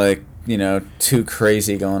anything like, too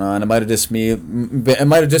crazy going on. It might have just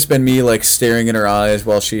been me like staring in her eyes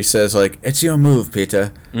while she says like, "It's your move,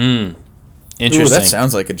 Peter." Interesting. Ooh, that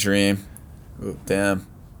sounds like a dream. Ooh, damn.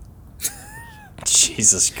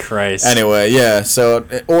 Jesus Christ. Anyway, yeah. So,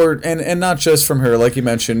 and not just from her, like you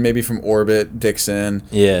mentioned, maybe from Orbit, Dixon,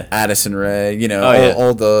 Addison Rae.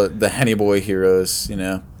 All the Henny Boy heroes.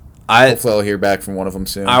 Hopefully, I'll hear back from one of them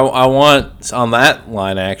soon. I want on that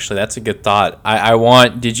line actually. That's a good thought. I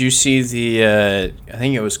want. Did you see the? I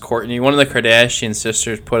think it was Courtney. One of the Kardashian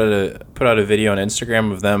sisters put out a video on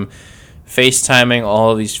Instagram of them FaceTiming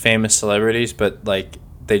all of these famous celebrities, but like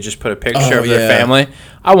they just put a picture of their family.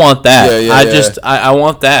 I want that. I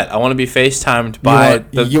want that. I want to be FaceTimed by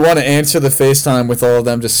you want to answer the FaceTime with all of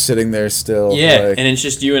them just sitting there still. Yeah, like, and it's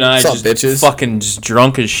just you and I just bitches? Fucking just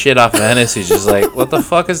drunk as shit off of Hennessy, just like, what the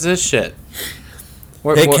fuck is this shit?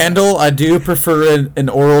 Kendall, I do prefer an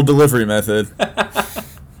oral delivery method.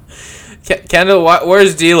 Kendall,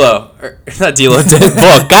 where's D-Lo? Not D-Lo,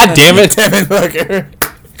 book. God damn it.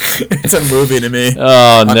 It's a movie to me.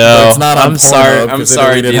 Oh no! It's not on I'm sorry. I'm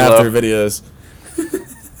sorry, D-Lo. Half their videos.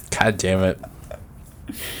 God damn it!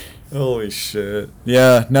 Holy shit!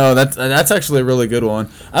 Yeah, no, that's actually a really good one.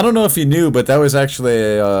 I don't know if you knew, but that was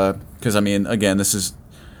actually because again, this is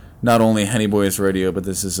not only Henny Boys Radio, but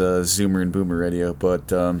this is Zoomer and Boomer Radio. But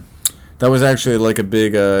that was actually like a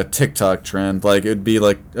big TikTok trend. Like it'd be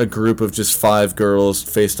like a group of just 5 girls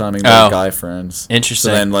FaceTiming their guy friends.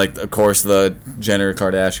 Interesting. So then, like, of course, the Jenner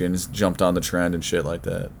Kardashians jumped on the trend and shit like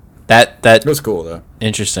that. That it was cool though.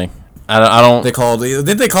 Interesting. I don't.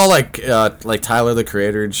 Didn't they call like Tyler the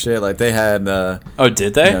Creator and shit? Like they had.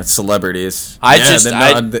 Did they? Celebrities.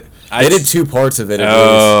 They did 2 parts of it.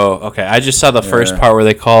 Okay. I just saw the first part where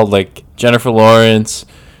they called like Jennifer Lawrence,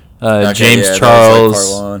 James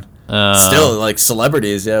Charles. Like still like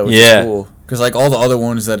celebrities, which is cool. Because like all the other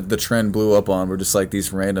ones that the trend blew up on were just like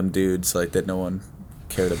these random dudes like that no one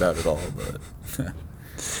cared about at all. But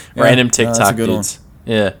random TikTok dudes.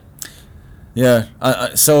 Yeah. Yeah.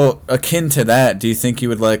 So akin to that, do you think you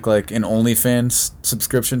would like an OnlyFans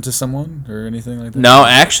subscription to someone or anything like that? No,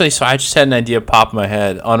 actually. So I just had an idea pop in my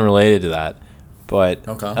head, unrelated to that. But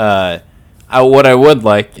what I would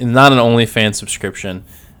like is not an OnlyFans subscription.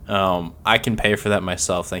 I can pay for that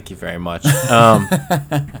myself. Thank you very much.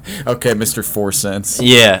 Okay, Mr. 4 cents.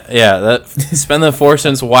 Yeah. Spend the 4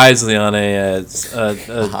 cents wisely on a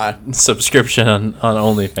subscription on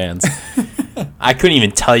OnlyFans. I couldn't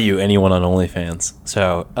even tell you anyone on OnlyFans.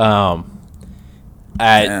 So,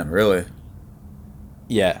 man, really?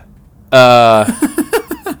 Yeah. That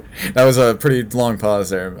was a pretty long pause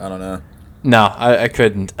there. I don't know. No, I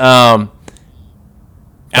couldn't. I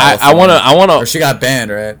wanna. Or she got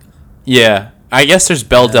banned, right? Yeah, I guess there's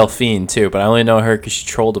Belle Delphine too, but I only know her because she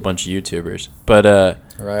trolled a bunch of YouTubers. But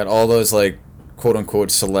right, all those like quote unquote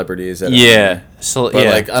celebrities. That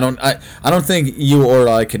like I don't think you or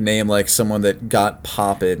I could name like someone that got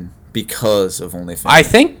poppin' because of OnlyFans. I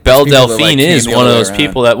think Belle Delphine is one of those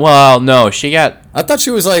people that. Well, no, she got I thought she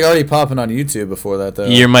was like already popping on YouTube before that, though.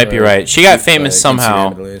 You might be right. She got famous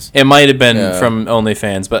somehow. It might have been from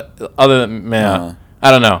OnlyFans, but other than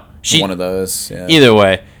I don't know. One of those. Yeah. Either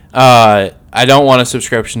way, I don't want a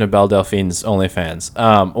subscription to Belle Delphine's OnlyFans.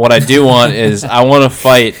 What I do want is I want to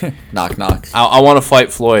fight. Knock knock. I want to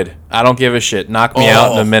fight Floyd. I don't give a shit. Knock me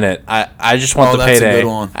out in a minute. I just want the payday. That's a good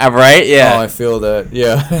one. Right? Yeah. Oh, I feel that.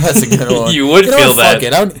 Yeah, that's a good one. You would feel that. Fuck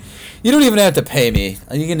it. You don't even have to pay me.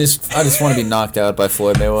 You can just. I just want to be knocked out by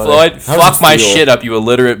Floyd Mayweather. Floyd, fuck my shit up, you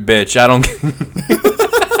illiterate bitch. I don't.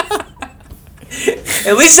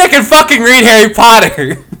 At least I can fucking read Harry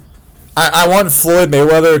Potter. I want Floyd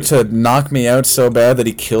Mayweather to knock me out so bad that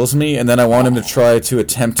he kills me, and then I want him to try to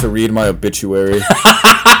attempt to read my obituary.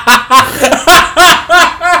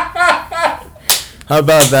 How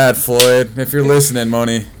about that, Floyd? If you're listening,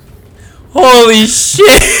 Moni. Holy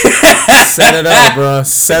shit! Set it up, bro.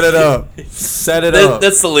 Set it up. Set it up.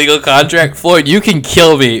 That's the legal contract. Floyd, you can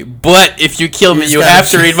kill me, but if you kill me, you have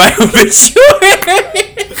to read my obituary.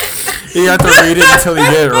 You have to read it until you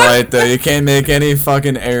get it right, though. You can't make any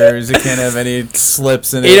fucking errors. You can't have any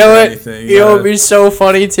slips in it. You know what? Anything. You know what would be so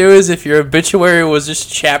funny, too, is if your obituary was just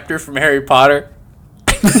a chapter from Harry Potter.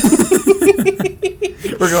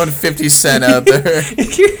 We're going 50 Cent out there.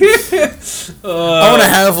 I want to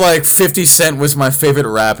have, like, 50 Cent was my favorite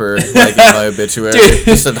rapper, like, in my obituary. Dude,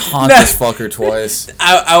 just to haunt this fucker twice.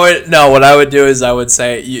 What I would do is I would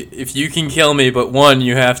say, if you can kill me, but one,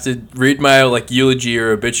 you have to read my, like, eulogy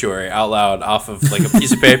or obituary out loud off of, like, a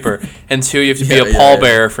piece of paper, and two, you have to be a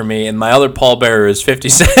pallbearer for me, and my other pallbearer is 50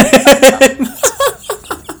 Cent.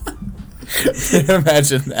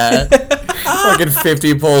 Imagine that. Fucking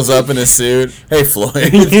 50 pulls up in a suit. Hey, Floyd.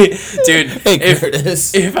 Dude, hey,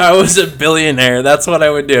 Curtis. If I was a billionaire, that's what I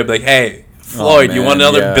would do. I'd be like, hey, Floyd, you want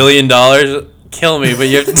another $1 billion? Kill me, but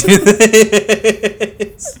you have to do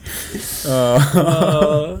this.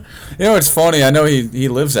 You know, it's funny. I know he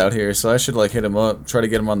lives out here, so I should, like, hit him up, try to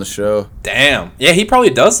get him on the show. Damn. Yeah, he probably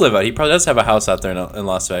does live out. He probably does have a house out there in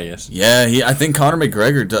Las Vegas. Yeah, I think Conor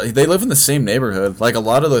McGregor does. They live in the same neighborhood. Like, a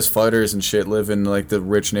lot of those fighters and shit live in, like, the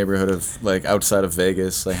rich neighborhood of, like, outside of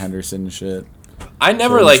Vegas, like Henderson and shit. I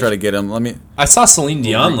never, like... try to get him. I saw Celine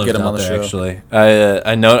Dion live out there, actually.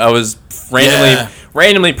 I know. I was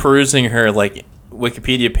randomly perusing her, like,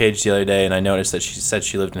 Wikipedia page the other day, and I noticed that she said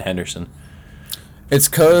she lived in Henderson. It's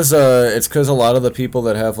cause a lot of the people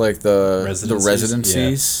that have like the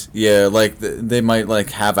residencies, like they might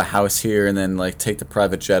like have a house here and then like take the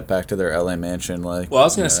private jet back to their LA mansion, like. Well, I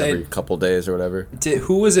was gonna say every couple days or whatever.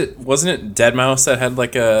 Who was it? Wasn't it Deadmau5 that had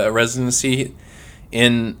like a residency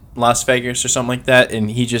in Las Vegas or something like that? And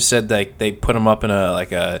he just said like they put him up in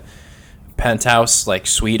a penthouse like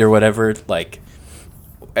suite or whatever, like.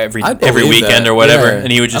 Every weekend or whatever, and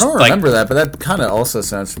he would just. I don't remember that, but that kind of also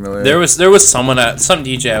sounds familiar. There was someone some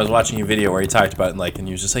DJ I was watching a video where he talked about it, like, and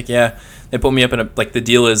he was just like, yeah, they put me up in a the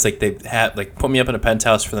deal is like they had like put me up in a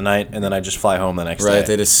penthouse for the night, and then I just fly home the next day. Right,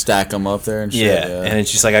 they just stack them up there and shit. Yeah, and it's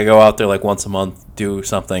just like I go out there like once a month, do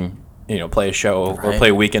something, play a show or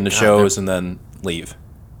play a weekend of shows, and then leave.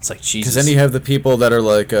 It's like Jesus. Because then you have the people that are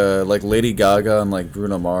like Lady Gaga and like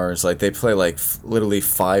Bruno Mars, like they play like literally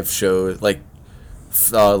 5 shows, like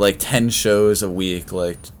 10 shows a week,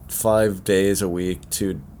 like 5 days a week,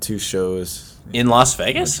 two shows in Las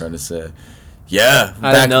Vegas. I'm trying to say, yeah,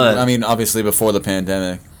 I didn't know that. I mean, obviously before the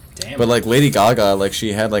pandemic. Damn. But like Lady Gaga, like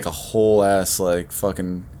she had like a whole ass like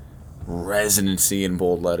fucking residency in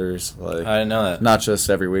bold letters. Like I didn't know that. Not just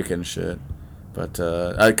every weekend shit, but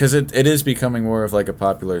because it is becoming more of like a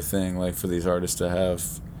popular thing, like for these artists to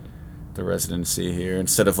have the residency here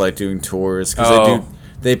instead of like doing tours because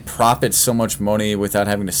they profit so much money without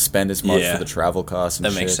having to spend as much for the travel costs and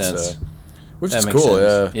that shit. Makes sense. Which is cool,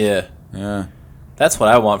 yeah. That's what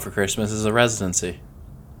I want for Christmas is a residency.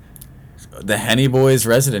 The Henny Boys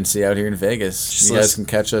residency out here in Vegas. You guys can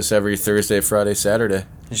catch us every Thursday, Friday, Saturday.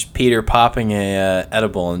 Just Peter popping a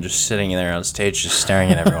edible and just sitting there on stage just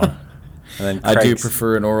staring at everyone. And then I do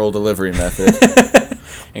prefer an oral delivery method.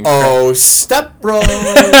 Step bro. You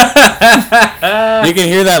can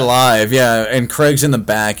hear that live, and Craig's in the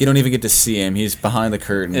back. You don't even get to see him. He's behind the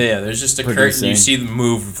curtain. Yeah, there's just a curtain. You see them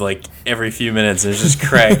move like every few minutes. There's just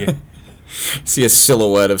Craig. See a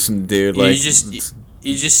silhouette of some dude. Like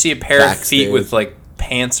you just see a pair of feet with like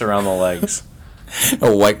pants around the legs.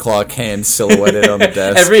 A White Claw can silhouetted on the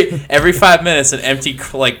desk. Every 5 minutes, an empty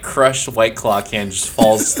like crushed White Claw can just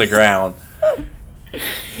falls to the ground.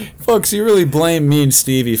 Folks, you really blame me and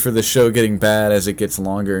Stevie for the show getting bad as it gets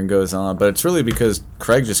longer and goes on, but it's really because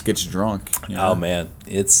Craig just gets drunk. Oh man,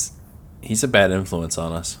 he's a bad influence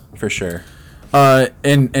on us for sure.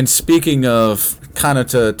 And speaking of, kind of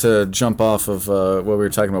to jump off of what we were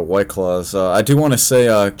talking about, White Claws, I do want to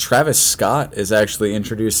say Travis Scott is actually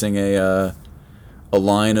introducing a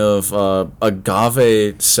line of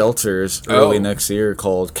agave seltzers early next year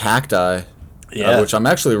called Cacti. Yeah. Which I'm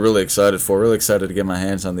actually really excited for. Really excited to get my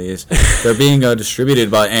hands on these. They're being distributed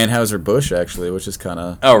by Anheuser-Busch, actually, which is kind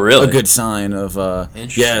of a good sign of...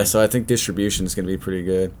 yeah, so I think distribution is going to be pretty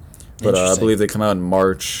good. But I believe they come out in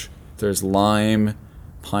March. There's lime,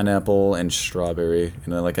 pineapple, and strawberry.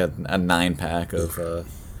 And then like a 9-pack of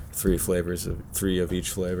three of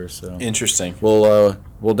each flavor. So interesting. We'll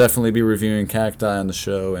definitely be reviewing Cacti on the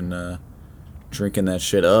show and drinking that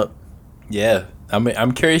shit up. Yeah.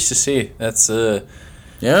 I'm curious to see. That's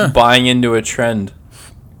yeah, buying into a trend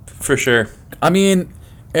for sure. I mean,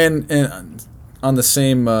 and on the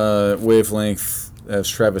same wavelength as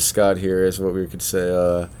Travis Scott here is what we could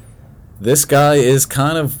say. This guy is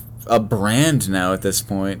kind of a brand now at this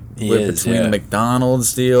point. Between the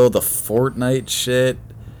McDonald's deal, the Fortnite shit,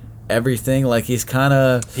 everything. Like he's kind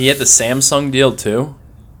of. He had the Samsung deal too.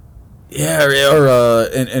 Yeah, or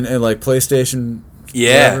and like PlayStation.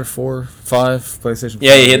 Yeah. Whatever, 4, 5, PlayStation 5.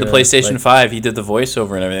 Yeah, he had the PlayStation 5. He did the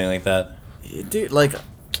voiceover and everything like that. Dude, like,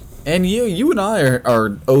 and you and I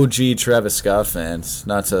are OG Travis Scott fans.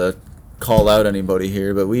 Not to call out anybody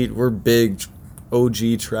here, but we're big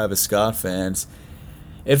OG Travis Scott fans.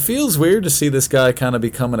 It feels weird to see this guy kind of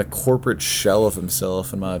becoming a corporate shell of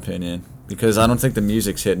himself, in my opinion, because I don't think the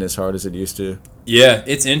music's hitting as hard as it used to. Yeah,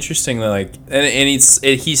 it's interesting that like, and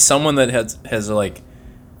he's someone that has like.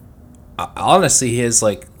 Honestly, he has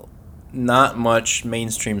like not much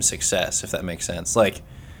mainstream success, if that makes sense. Like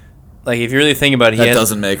if you really think about it, that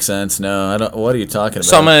doesn't make sense. No, I don't. What are you talking about?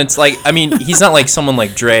 Someone, it's like, I mean, he's not like someone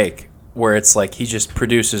like Drake, where it's like he just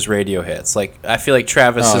produces radio hits. Like I feel like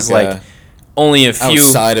Travis is like only a few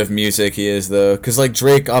outside of music. He is though, because like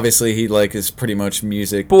Drake, obviously he like is pretty much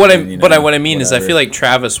music. But what I mean is, I feel like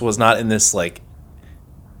Travis was not in this like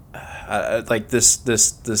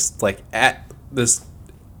this like at this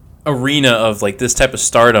arena of like this type of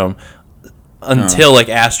stardom until like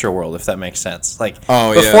Astroworld, if that makes sense. Like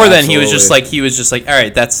before then, he was just like all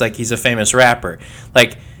right, that's like he's a famous rapper.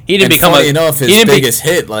 Like he didn't become his biggest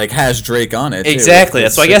hit like has Drake on it. Exactly.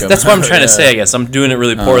 That's why I guess that's what I'm trying to say. I guess I'm doing it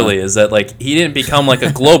really poorly. Is that like he didn't become like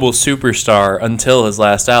a global superstar until his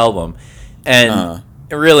last album, and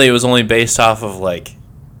really it was only based off of like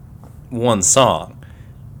one song,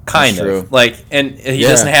 kind of true. Like, and he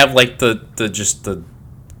doesn't have like the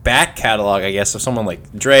back catalog, I guess, of someone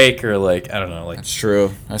like Drake or like I don't know, like that's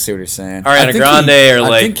true. I see what you're saying. Ariana Grande or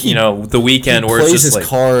like The Weeknd, where it's just his like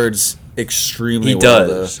cards extremely he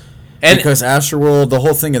does. And because Astroworld, the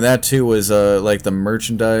whole thing of that too was like the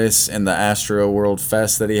merchandise and the Astroworld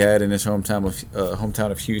Fest that he had in his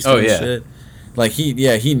hometown of Houston. Oh yeah. And shit. Like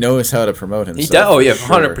he knows how to promote himself. He does. Oh yeah,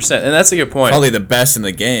 100%, and that's a good point. Probably the best in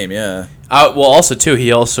the game. Yeah. Well, also too,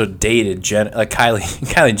 he also dated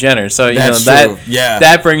Kylie Jenner, so that's true. Yeah.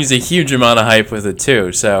 That brings a huge amount of hype with it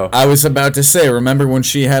too. So I was about to say, remember when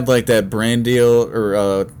she had like that brand deal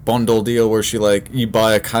or bundle deal where she like you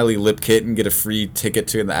buy a Kylie lip kit and get a free ticket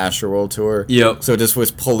to the Astroworld tour. Yep. So it just was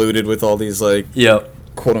polluted with all these like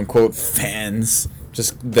quote unquote fans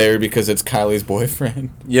just there because it's Kylie's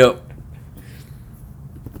boyfriend. Yep.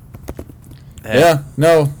 Yeah,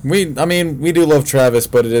 no, we do love Travis,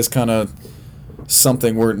 but it is kind of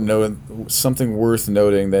something worth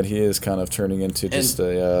noting that he is kind of turning into just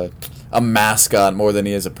a mascot more than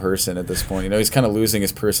he is a person at this point. He's kind of losing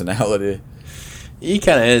his personality. He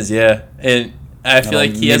kind of is, yeah, and I feel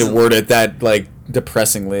like he hasn't word it that like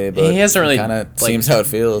depressingly, but he hasn't really kind of seems how it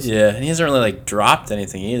feels. Yeah, and he hasn't really like dropped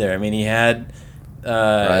anything either. I mean, he had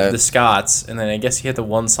the Scots, and then I guess he had the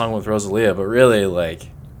one song with Rosalia, but really like.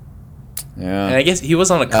 Yeah. And I guess he was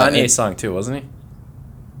on a Kanye song too, wasn't he?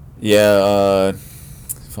 Yeah,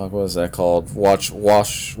 what was that called? Wash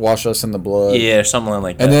Us in the Blood. Yeah, something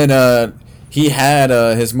like that. And then he had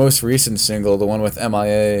his most recent single, the one with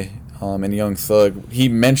MIA and Young Thug. He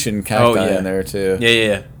mentioned Cacti in there too.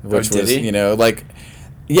 Yeah. Which was, like...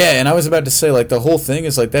 Yeah, and I was about to say, like, the whole thing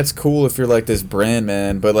is, like, that's cool if you're, like, this brand,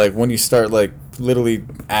 man. But, like, when you start, like, literally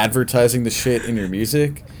advertising the shit in your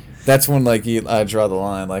music... That's when, like, I draw the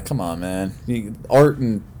line. Like, come on, man. Art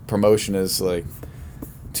and promotion is, like,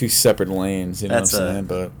 two separate lanes, you know what I'm saying?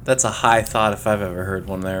 But that's a high thought if I've ever heard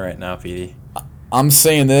one there right now, Petey. I'm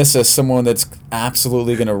saying this as someone that's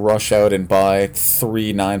absolutely going to rush out and buy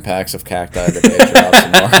 3 9-packs of Cacti the day it drops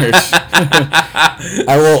in March.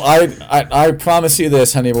 I promise you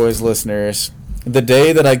this, Honey Boys listeners. The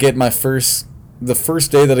day that I get the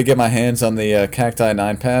first day that I get my hands on the Cacti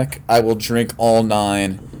 9-pack, I will drink all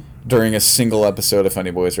 9 during a single episode of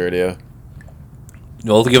Funny Boys Radio.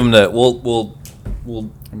 We'll give them the.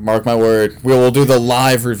 We'll mark my word. We'll do the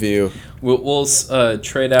live review. We'll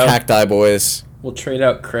trade out Cacti Boys. We'll trade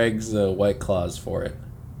out Craig's White Claws for it.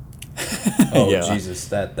 Oh yeah. Jesus,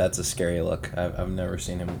 that's a scary look. I've never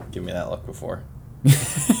seen him give me that look before.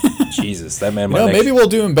 Jesus, that man. Maybe we'll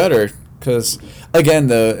do him better because again,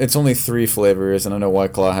 it's only 3 flavors, and I know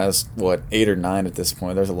White Claw has 8 or 9 at this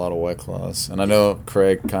point. There's a lot of White Claws, and I know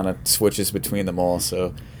Craig kind of switches between them all.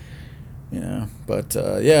 So, but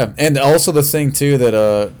yeah, and also the thing too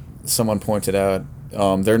that someone pointed out,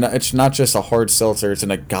 it's not just a hard seltzer; it's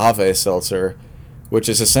an agave seltzer. Which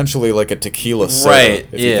is essentially like a tequila soda, right?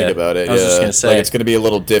 If you think about it. I was just gonna say, it's gonna be a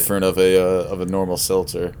little different of a normal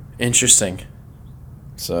seltzer. Interesting.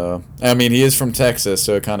 So I mean, he is from Texas,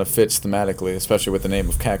 so it kind of fits thematically, especially with the name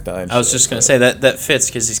of Cacti. I was just gonna say that fits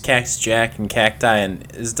because he's Cactus Jack and cacti, and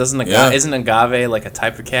isn't agave like a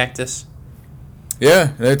type of cactus?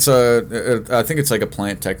 Yeah, it's I think it's like a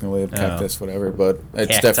plant technically, cactus, whatever, but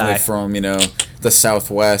it's Cacti. definitely from the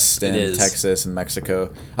Southwest and Texas and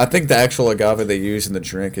Mexico. I think the actual agave they use in the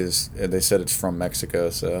drink they said it's from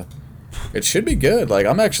Mexico, so it should be good. Like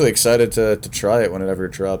I'm actually excited to try it whenever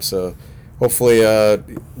it drops. So hopefully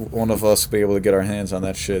one of us will be able to get our hands on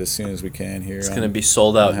that shit as soon as we can here. It's gonna be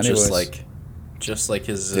sold out just like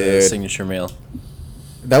his signature meal.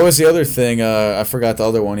 That was the other thing. I forgot the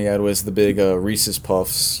other one he had was the big Reese's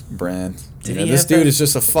Puffs brand. This dude is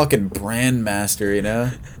just a fucking brand master,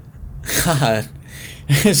 God.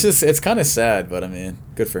 It's kind of sad, but I mean,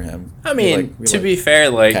 good for him. I mean, to be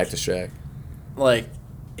fair, like Cactus Jack. Like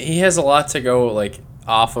he has a lot to go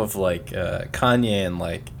off of Kanye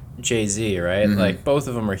and Jay-Z, right? Mm-hmm. Like both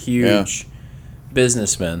of them are huge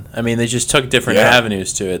businessmen. I mean, they just took different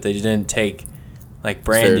avenues to it. They didn't take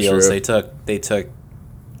brand deals. True. They took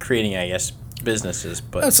creating, I guess, businesses.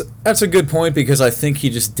 But that's a good point because I think he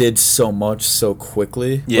just did so much so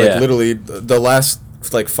quickly. Yeah. Literally the last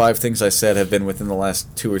 5 things I said have been within the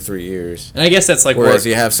last 2 or 3 years. And I guess that's whereas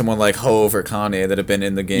you have someone like Hove or Kanye that have been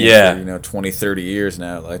in the game for 20, 30 years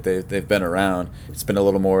now. They've been around. It's been a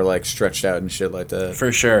little more stretched out and shit like that.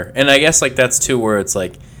 For sure. And I guess that's too where it's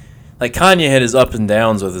like Kanye had his ups and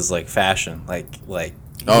downs with his fashion.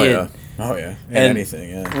 Oh yeah. And anything,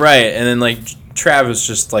 yeah. Right. And then Travis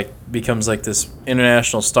just becomes this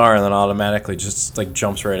international star and then automatically just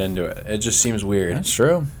jumps right into it. It just seems weird. That's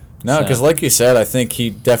true. No, because like you said, I think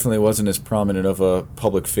he definitely wasn't as prominent of a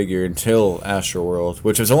public figure until Astroworld,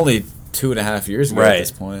 which was only 2.5 years ago at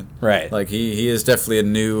this point. Right. He is definitely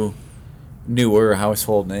a newer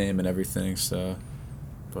household name and everything. So,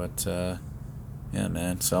 but yeah,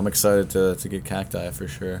 man. So I'm excited to get Cacti for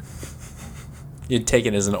sure. You'd take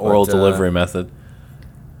it as an oral delivery method.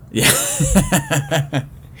 Yeah.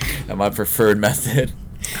 My preferred method.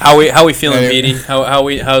 How we feeling, Petey? How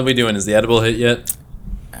we doing? Is the edible hit yet?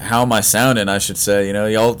 How am I sounding? I should say.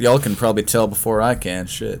 Y'all can probably tell before I can.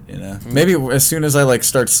 Shit. Maybe as soon as I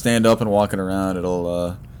start to stand up and walking around,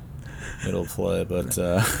 it'll play. But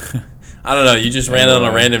I don't know. You just ran on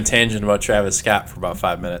a random tangent about Travis Scott for about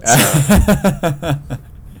 5 minutes. So.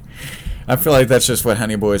 I feel like that's just what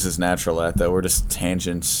Honey Boys is natural at, though. We're just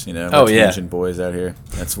tangents, We're tangent boys out here.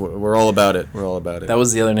 That's what we're all about it. We're all about it. That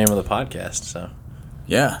was the other name of the podcast, so.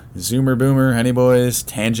 Yeah, Zoomer Boomer, Honey Boys,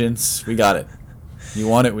 tangents. We got it. You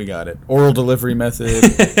want it, we got it. Oral delivery method.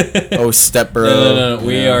 Step bro. No.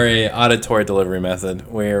 We are a auditory delivery method.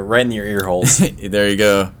 We're right in your ear holes. There you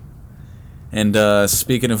go. And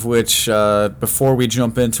speaking of which, before we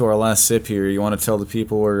jump into our last sip here, you want to tell the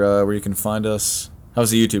people where you can find us?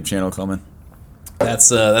 How's the YouTube channel coming?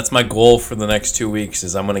 That's my goal for the next 2 weeks.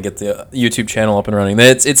 Is I'm gonna get the YouTube channel up and running.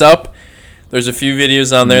 It's up. There's a few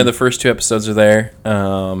videos on there. The first 2 episodes are there.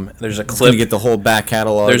 There's a clip. Gonna get the whole back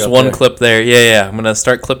catalog. There's one clip there. Yeah. I'm gonna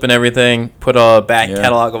start clipping everything. Put a back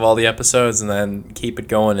catalog of all the episodes, and then keep it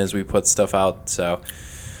going as we put stuff out. So,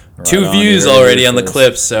 2 views already on the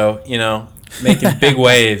clips. So making big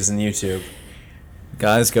waves in YouTube.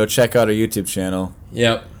 Guys, go check out our YouTube channel.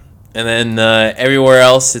 Yep. And then everywhere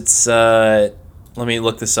else, it's let me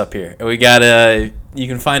look this up here. We got you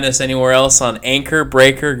can find us anywhere else on Anchor,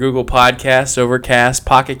 Breaker, Google Podcasts, Overcast,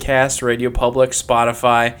 Pocket Cast, Radio Public,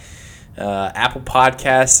 Spotify, Apple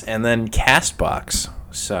Podcasts, and then Castbox.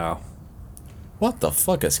 So, what the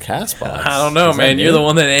fuck is Castbox? I don't know, man. You're the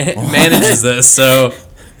one that manages this, so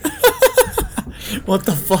what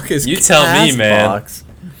the fuck is? You tell me, man.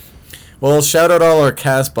 Well, shout out all our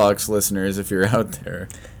Castbox listeners if you're out there.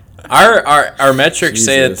 Our metrics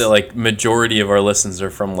say that the majority of our listens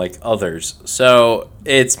are from others, so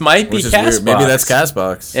it might be Castbox. Maybe that's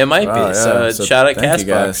Castbox. It might be. So shout out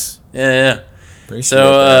Castbox. Yeah. Appreciate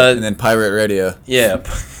that. And then Pirate Radio. Yeah,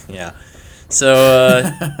 yeah.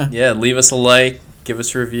 So yeah, leave us a like, give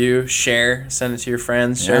us a review, share, send it to your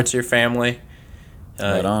friends, share it to your family.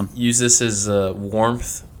 Right on. Use this as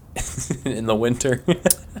warmth in the winter.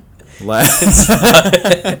 It's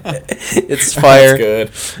fire.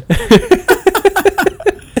 That's good.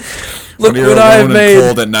 Look what I've made.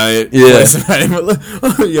 Cold at night. Yeah.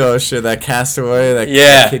 Yo, shit, that Castaway,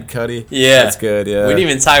 that Kid Cudi. Yeah. That's good, yeah. We didn't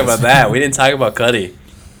even talk about that. We didn't talk about Cudi.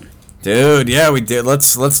 Dude, yeah, we did.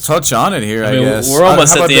 Let's touch on it here, I guess. We're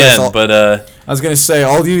almost at the end, but... I was going to say,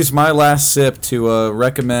 I'll use my last sip to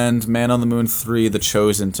recommend Man on the Moon 3, The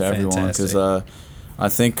Chosen, to everyone, because I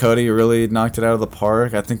think Cudi really knocked it out of the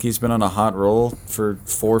park. I think he's been on a hot roll for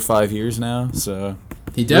 4 or 5 years now, so...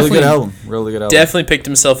 He definitely, really good album. Definitely picked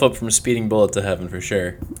himself up from Speeding Bullet to Heaven, for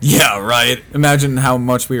sure. Yeah, right. Imagine how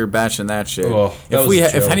much we were batching that shit. Oh,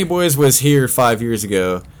 if Henny Boys was here 5 years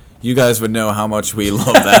ago, you guys would know how much we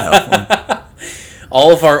love that album.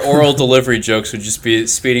 All of our oral delivery jokes would just be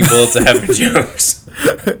Speeding Bullet to Heaven jokes.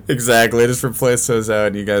 Exactly. Just replace those out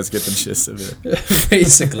and you guys get the gist of it.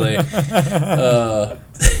 Basically.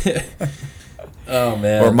 Oh,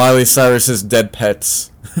 man. Or Miley Cyrus's Dead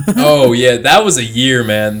Pets. Oh, yeah. That was a year,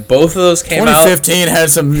 man. Both of those came 2015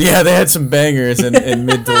 out. They had some bangers in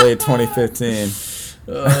mid to late 2015.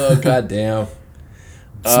 Oh, goddamn.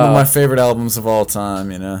 Some of my favorite albums of all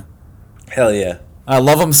time, you know. Hell yeah. I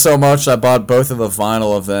love them so much, I bought both of the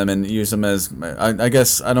vinyl of them and use them as, I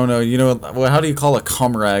guess, I don't know, how do you call a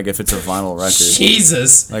cum rag if it's a vinyl record?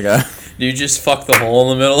 Jesus. Do you just fuck the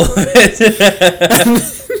hole in the middle of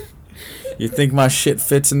it? You think my shit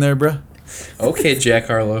fits in there, bro? Okay, Jack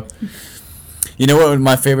Harlow. You know what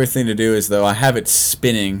my favorite thing to do is, though? I have it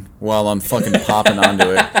spinning while I'm fucking popping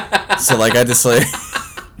onto it. So, I just,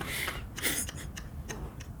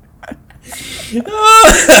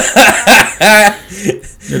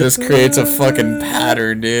 It just creates a fucking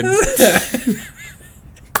pattern, dude.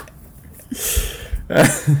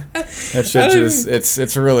 That shit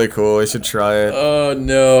it's really cool. You should try it. Oh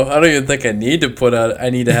no, I don't even think I need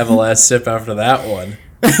to have a last sip after that one.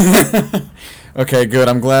 Okay, good.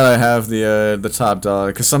 I'm glad I have the top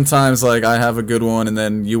dog, because sometimes I have a good one and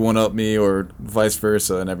then you one up me, or vice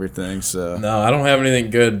versa and everything. So no, I don't have anything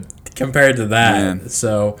good compared to that. Man.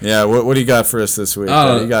 So yeah, what do you got for us this week?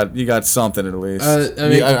 You got something at least.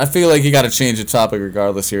 I feel like you got to change the topic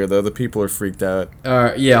regardless here, though. The people are freaked out.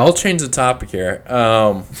 Yeah, I'll change the topic here.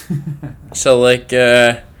 So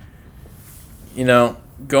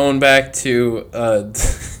going back to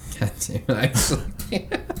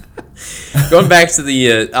going back to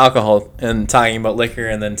the alcohol and talking about liquor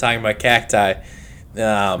and then talking about cacti.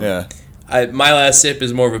 Yeah. My last sip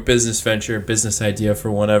is more of a business venture, business idea for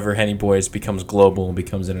whenever Henny Boys becomes global and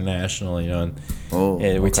becomes international, and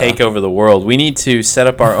we take over the world. We need to set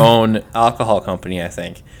up our own alcohol company, I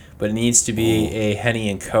think, but it needs to be a Henny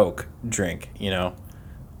and Coke drink,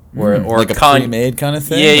 or like a pre-made kind of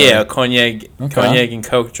thing. Yeah, a cognac and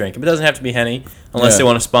Coke drink. It doesn't have to be Henny unless they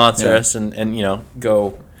want to sponsor us and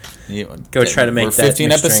go try to make that. We're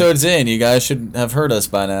 15 episodes in. You guys should have heard us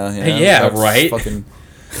by now. Yeah, right.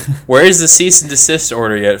 Where is the cease and desist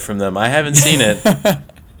order yet from them? I haven't seen it.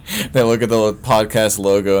 They look at the podcast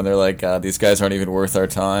logo and they're like, God, these guys aren't even worth our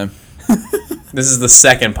time. This is the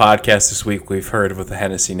second podcast this week we've heard with the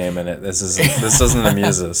Hennessy name in it. This doesn't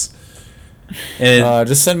amuse us.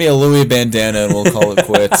 Just send me a Louis bandana and we'll call it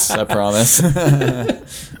quits. I promise.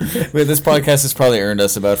 Wait, this podcast has probably earned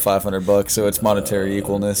us about $500, so it's monetary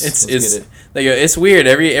equalness. It's weird.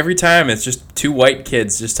 Every time it's just two white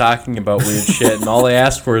kids just talking about weird shit, and all they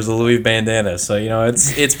ask for is a Louis bandana. So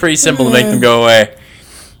it's pretty simple to make them go away.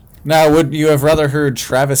 Now, would you have rather heard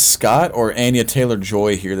Travis Scott or Anya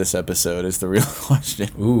Taylor-Joy hear this episode? Is the real question.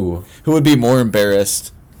 Ooh, who would be more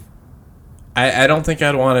embarrassed? I don't think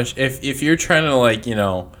I'd want to. If you're trying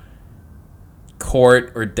to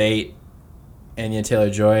court or date Anya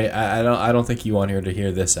Taylor-Joy, I don't think you want her to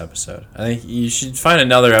hear this episode. I think you should find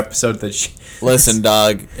another episode that she. Listen,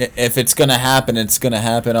 dog. If it's gonna happen, it's gonna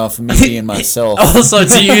happen off of me and myself. Also,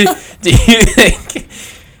 do you think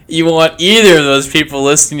you want either of those people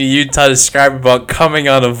listening to you describe about coming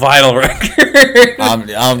on a vinyl record?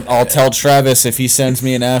 I'll tell Travis if he sends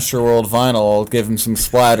me an Astroworld vinyl, I'll give him some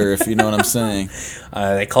splatter, if you know what I'm saying.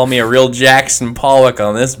 They call me a real Jackson Pollock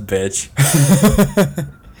on this bitch.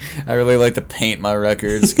 I really like to paint my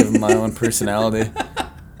records, give them my own personality.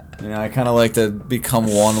 I kind of like to become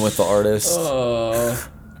one with the artist. Oh.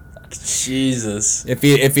 Jesus. If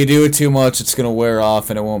you do it too much, it's gonna wear off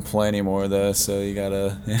and it won't play anymore though. So you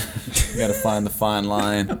gotta find the fine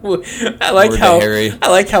line. I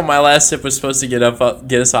like how my last sip was supposed to get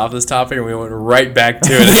us off this topic, and we went right back to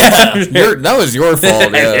it. That was your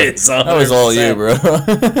fault. Yeah. That was all you, bro.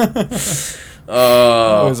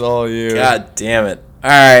 Oh, that was all you. God damn it. All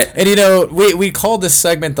right. And we called this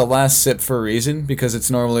segment the last sip for a reason, because it's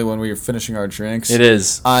normally when we're finishing our drinks. It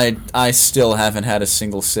is. I still haven't had a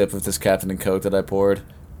single sip of this Captain and Coke that I poured.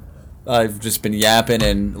 I've just been yapping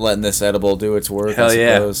and letting this edible do its work. Hell I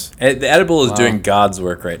suppose. Yeah. The edible is doing God's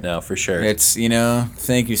work right now, for sure. It's,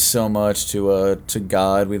 thank you so much to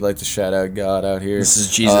God. We'd like to shout out God out here. This is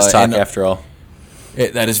Jesus talk after all.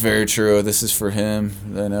 That is very true. This is for him.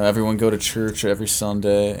 I know everyone go to church every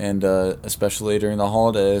Sunday, and especially during the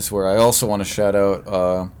holidays, where I also want to shout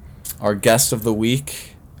out our guest of the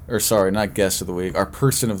week. Or sorry, not guest of the week, our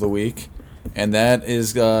person of the week. And that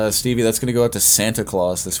is, Stevie, that's going to go out to Santa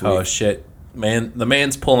Claus this week. Oh, shit. Man, the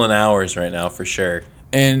man's pulling hours right now, for sure.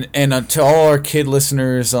 And to all our kid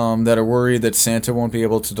listeners that are worried that Santa won't be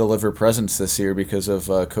able to deliver presents this year because of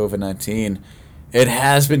COVID-19, it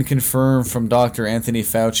has been confirmed from Dr. Anthony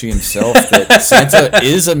Fauci himself that Santa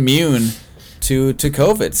is immune to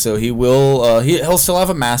COVID. So he will he'll still have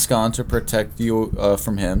a mask on to protect you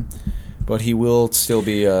from him, but he will still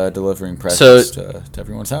be delivering presents to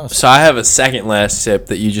everyone's house. So I have a second last tip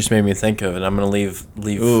that you just made me think of, and I'm gonna leave.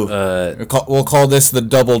 Ooh, we'll call this the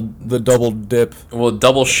double dip. Well,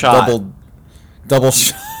 double shot. Double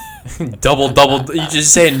shot. double. You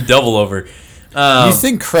just saying double over. You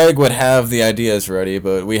think Craig would have the ideas ready,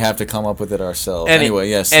 but we have to come up with it ourselves. Anyway,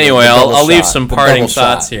 yes. Anyway, I'll leave some parting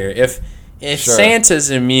thoughts here. If sure. Santa's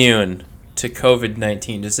immune to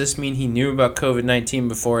COVID-19, does this mean he knew about COVID-19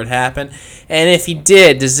 before it happened? And if he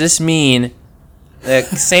did, does this mean that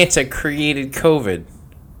Santa created COVID?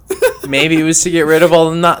 Maybe it was to get rid of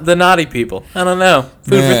all the naughty people. I don't know.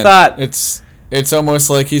 Food for thought. It's almost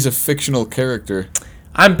like he's a fictional character.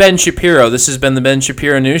 I'm Ben Shapiro. This has been the Ben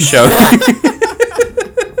Shapiro News Show.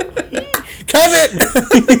 Cut it!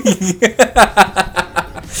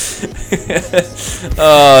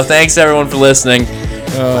 Oh, thanks everyone for listening.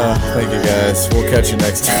 Thank you guys. We'll catch you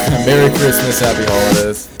next time. Merry Christmas, Happy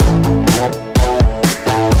Holidays.